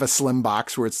rather have a slim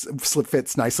box where it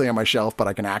fits nicely on my shelf, but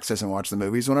I can access and watch the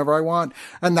movies whenever I want.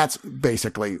 And that's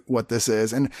basically what this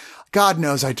is. And God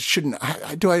knows I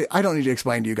don't need to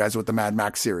explain to you guys what the Mad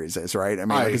Max series is, right? I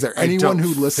mean, is there anyone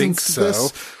who listens to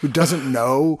this who doesn't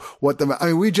know what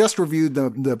we just reviewed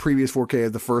the previous 4K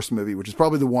of the first movie, which is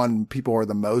probably the one people are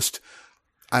the most,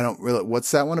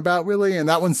 what's that one about really? And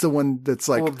that one's the one that's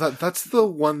like, well, that's the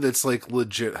one that's like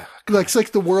legit. Like, it's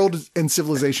like the world and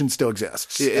civilization still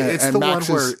exists. It's the Max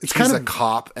one where it's he's a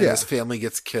cop and his family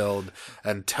gets killed,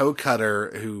 and Toe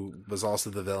Cutter, who was also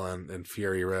the villain in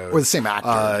Fury Road, or the same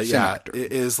actor,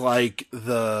 is like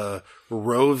the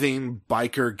roving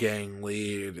biker gang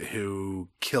lead who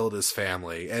killed his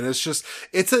family. And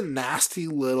it's a nasty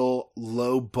little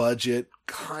low budget,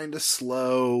 kind of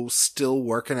slow, still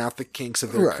working out the kinks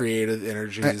of their creative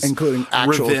energies, including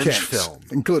actual revenge kinks, film,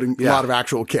 including a lot of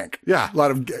actual kink, a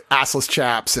lot of assless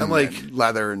chaps and like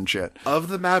leather and shit. Of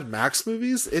the Mad Max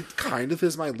movies, it kind of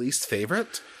is my least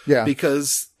favorite. Yeah,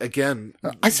 because again,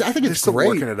 I think it's great.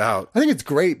 Working it out. I think it's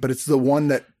great, but it's the one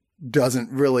that doesn't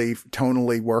really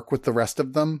tonally work with the rest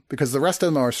of them, because the rest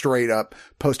of them are straight up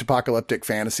post-apocalyptic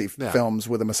fantasy films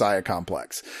with a messiah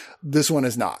complex. This one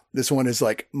is not. This one is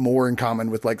like more in common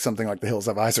with like something like The Hills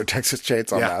Have Eyes or Texas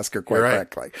Chainsaw Massacre, quite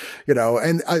frankly,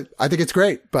 and I think it's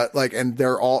great, but like, and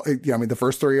they're all, the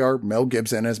first three are Mel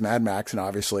Gibson as Mad Max, and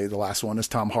obviously the last one is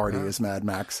Tom Hardy as Mad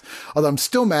Max. Although I'm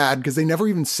still mad because they never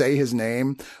even say his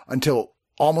name until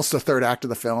almost the third act of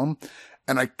the film.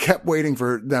 And I kept waiting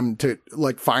for them to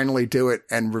like finally do it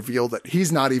and reveal that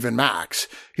he's not even Max.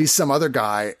 He's some other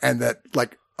guy. And that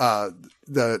like,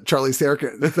 the Charlize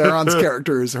Theron's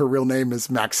character her real name is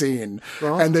Maxine.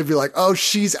 And they'd be like, oh,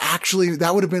 she's actually,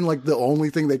 that would have been like the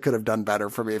only thing they could have done better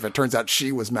for me if it turns out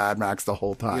she was Mad Max the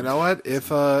whole time. You know what?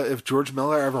 If George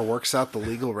Miller ever works out the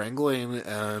legal wrangling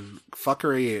and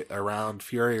fuckery around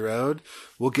Fury Road,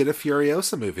 we'll get a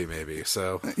Furiosa movie maybe.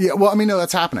 So yeah, well, no,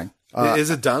 that's happening. Is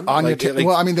it done?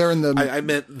 Well, they're in the... I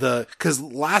meant because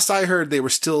last I heard they were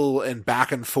still in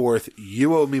back and forth,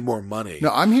 you owe me more money. No,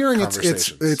 I'm hearing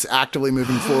it's actively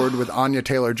moving forward with Anya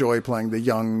Taylor-Joy playing the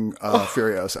young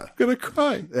Furiosa. I'm gonna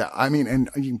cry. Yeah, and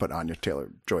you can put Anya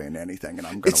Taylor-Joy in anything and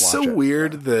I'm gonna watch it. It's so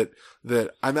weird that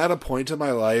I'm at a point in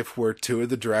my life where two of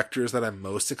the directors that I'm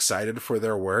most excited for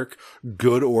their work,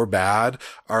 good or bad,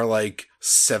 are like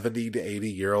 70 to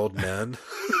 80-year-old men.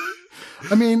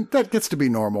 That gets to be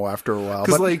normal after a while.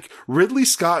 Because like Ridley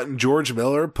Scott and George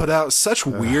Miller put out such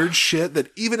weird shit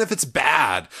that even if it's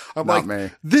bad, I'm Not like, me.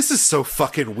 This is so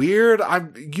fucking weird.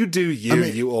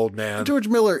 You old man. George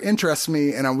Miller interests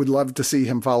me, and I would love to see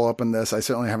him follow up on this. I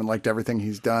certainly haven't liked everything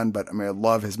he's done, but I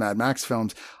love his Mad Max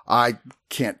films. I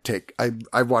can't take,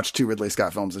 I've watched 2 Ridley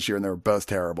Scott films this year and they were both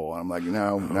terrible. And I'm like,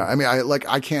 no.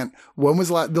 I can't, when was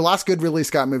the last good Ridley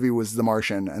Scott movie was The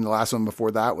Martian, and the last one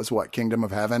before that was what? Kingdom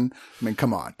of Heaven?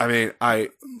 Come on. I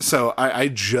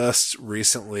just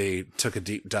recently took a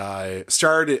deep dive,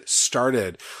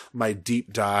 started my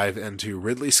deep dive into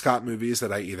Ridley Scott movies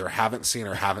that I either haven't seen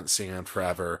or haven't seen in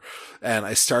forever. And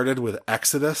I started with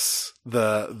Exodus,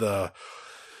 the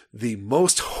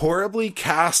most horribly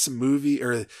cast movie,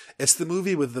 or it's the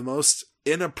movie with the most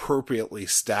inappropriately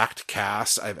stacked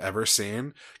cast I've ever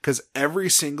seen, because every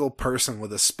single person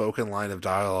with a spoken line of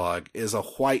dialogue is a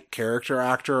white character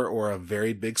actor or a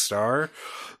very big star,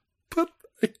 but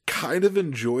I kind of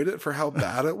enjoyed it for how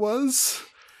bad it was.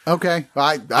 Okay.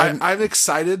 I'm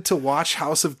excited to watch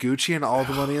House of Gucci and All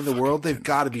the Money in the World. They've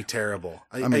got to be terrible.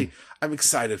 I'm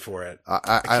excited for it.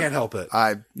 I can't help it.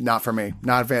 Not for me.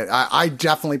 Not a fan. I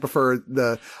definitely prefer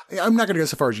I'm not going to go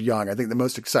so far as young. I think the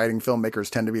most exciting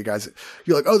filmmakers tend to be guys,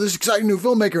 you're like, oh, this exciting new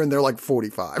filmmaker, and they're like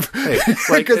 45.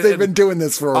 Because they've been doing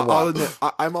this for a while.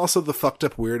 I'm also the fucked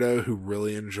up weirdo who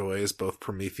really enjoys both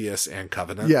Prometheus and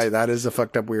Covenant. Yeah, that is a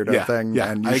fucked up weirdo thing.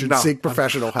 Yeah, and you should seek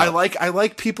professional help. I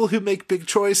like people who make big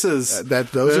choices.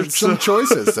 Those are some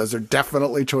choices. Those are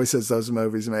definitely choices those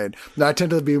movies made. Now, I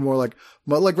tend to be more like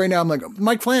right now, I'm like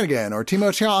Mike Flanagan or Timo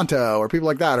Tchonto or people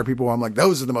like that, or people who I'm like,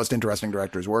 those are the most interesting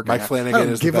directors working. Mike Flanagan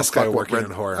is the best guy working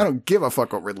in horror. I don't give a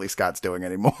fuck what Ridley Scott's doing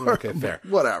anymore. Okay, fair.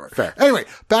 Whatever. Fair. Anyway,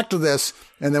 back to this,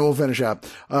 and then we'll finish up.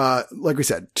 Like we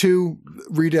said, 2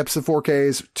 redips of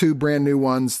 4Ks, 2 brand new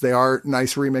ones. They are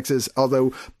nice remixes,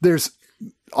 although there's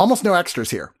almost no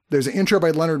extras here. There's an intro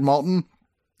by Leonard Maltin,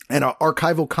 and an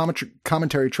archival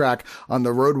commentary track on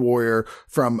The Road Warrior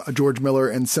from George Miller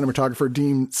and cinematographer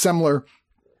Dean Semler.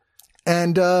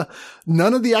 And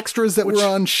none of the extras that were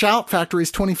on Shout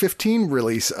Factory's 2015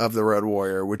 release of The Road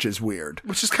Warrior, which is weird.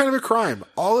 Which is kind of a crime.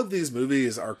 All of these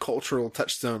movies are cultural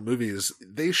touchstone movies.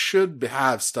 They should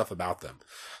have stuff about them.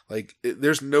 Like,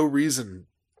 there's no reason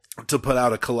to put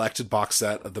out a collected box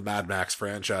set of the Mad Max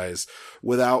franchise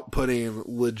without putting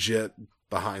legit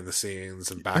behind the scenes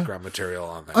and background material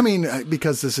on there. I mean,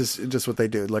 because this is just what they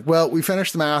do. Like, well, we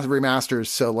finished the remasters,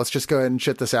 so let's just go ahead and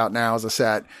shit this out now as a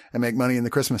set and make money in the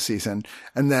Christmas season.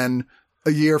 And then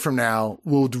a year from now,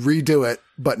 we'll redo it,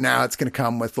 but now it's going to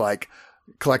come with like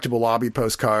collectible lobby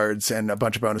postcards and a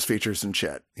bunch of bonus features and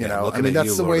shit. You know, I mean,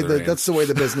 that's the way the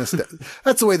business,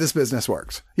 that's the way this business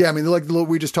works. Yeah. I mean, like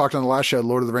we just talked on the last show,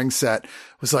 Lord of the Rings set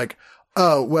was like,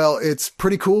 oh, well, it's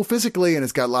pretty cool physically and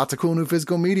it's got lots of cool new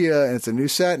physical media and it's a new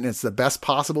set and it's the best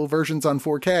possible versions on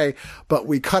 4K, but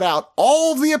we cut out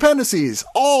all of the appendices,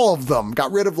 all of them,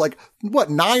 got rid of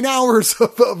 9 hours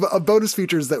of bonus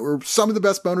features that were some of the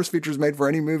best bonus features made for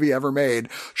any movie ever made.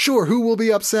 Sure. Who will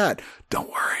be upset? Don't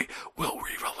worry. We'll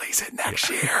re-release it next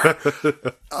year.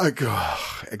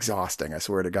 Exhausting. I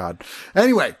swear to God.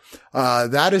 Anyway,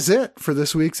 that is it for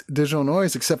this week's Digital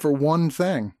Noise, except for one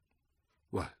thing.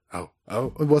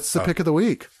 What's the pick of the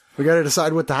week? We got to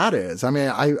decide what that is. I mean,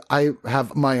 I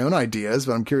have my own ideas,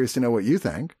 but I'm curious to know what you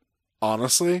think.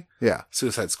 Honestly? Yeah.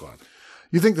 Suicide Squad.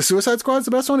 You think the Suicide Squad is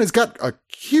the best one? It's got a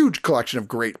huge collection of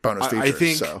great bonus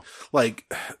features. I think,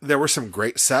 there were some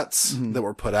great sets that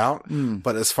were put out,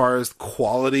 but as far as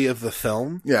quality of the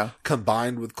film,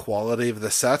 combined with quality of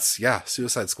the sets,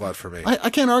 Suicide Squad for me. I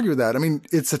can't argue with that. I mean,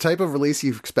 it's the type of release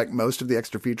you expect most of the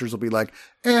extra features will be like,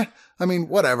 I mean,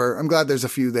 whatever. I'm glad there's a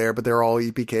few there, but they're all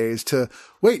EPKs to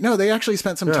wait. No, they actually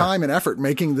spent some time and effort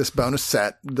making this bonus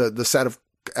set, the set of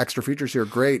extra features here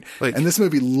great, and this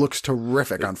movie looks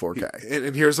terrific on 4K.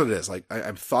 And here's what it is: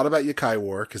 I've thought about Yokai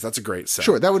War because that's a great set.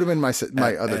 Sure, that would have been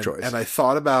my other choice. And I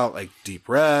thought about Deep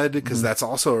Red because that's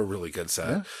also a really good set.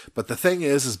 Yeah. But the thing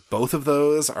is both of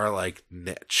those are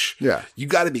niche. Yeah, you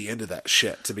got to be into that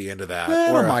shit to be into that.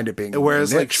 I don't mind it being. Whereas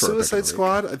Suicide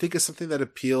Squad, I think is something that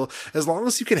appeal as long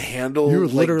as you can handle. You're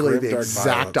literally the violence.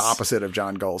 exact opposite of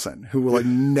John Golson, who will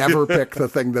never pick the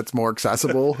thing that's more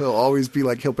accessible. He'll always be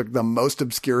he'll pick the most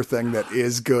obscure thing that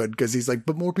is good because he's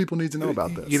but more people need to know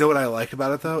about this. You know what I like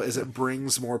about it though is it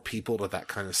brings more people to that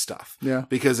kind of stuff. Yeah,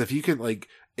 because if you can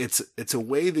it's a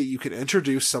way that you can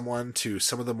introduce someone to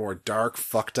some of the more dark,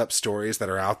 fucked up stories that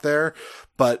are out there,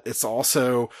 but it's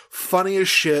also funny as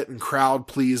shit and crowd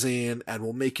pleasing and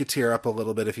will make you tear up a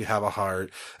little bit if you have a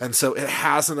heart. And so it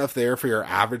has enough there for your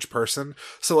average person.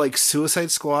 So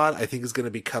Suicide Squad, I think is going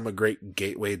to become a great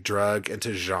gateway drug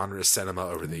into genre cinema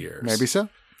over the years. Maybe so.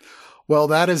 Well,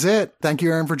 that is it. Thank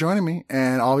you, Aaron, for joining me.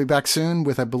 And I'll be back soon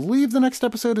with, I believe the next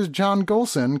episode is John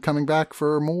Golson coming back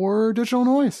for more Digital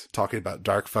Noise. Talking about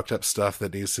dark, fucked up stuff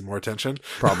that needs some more attention?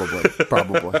 Probably.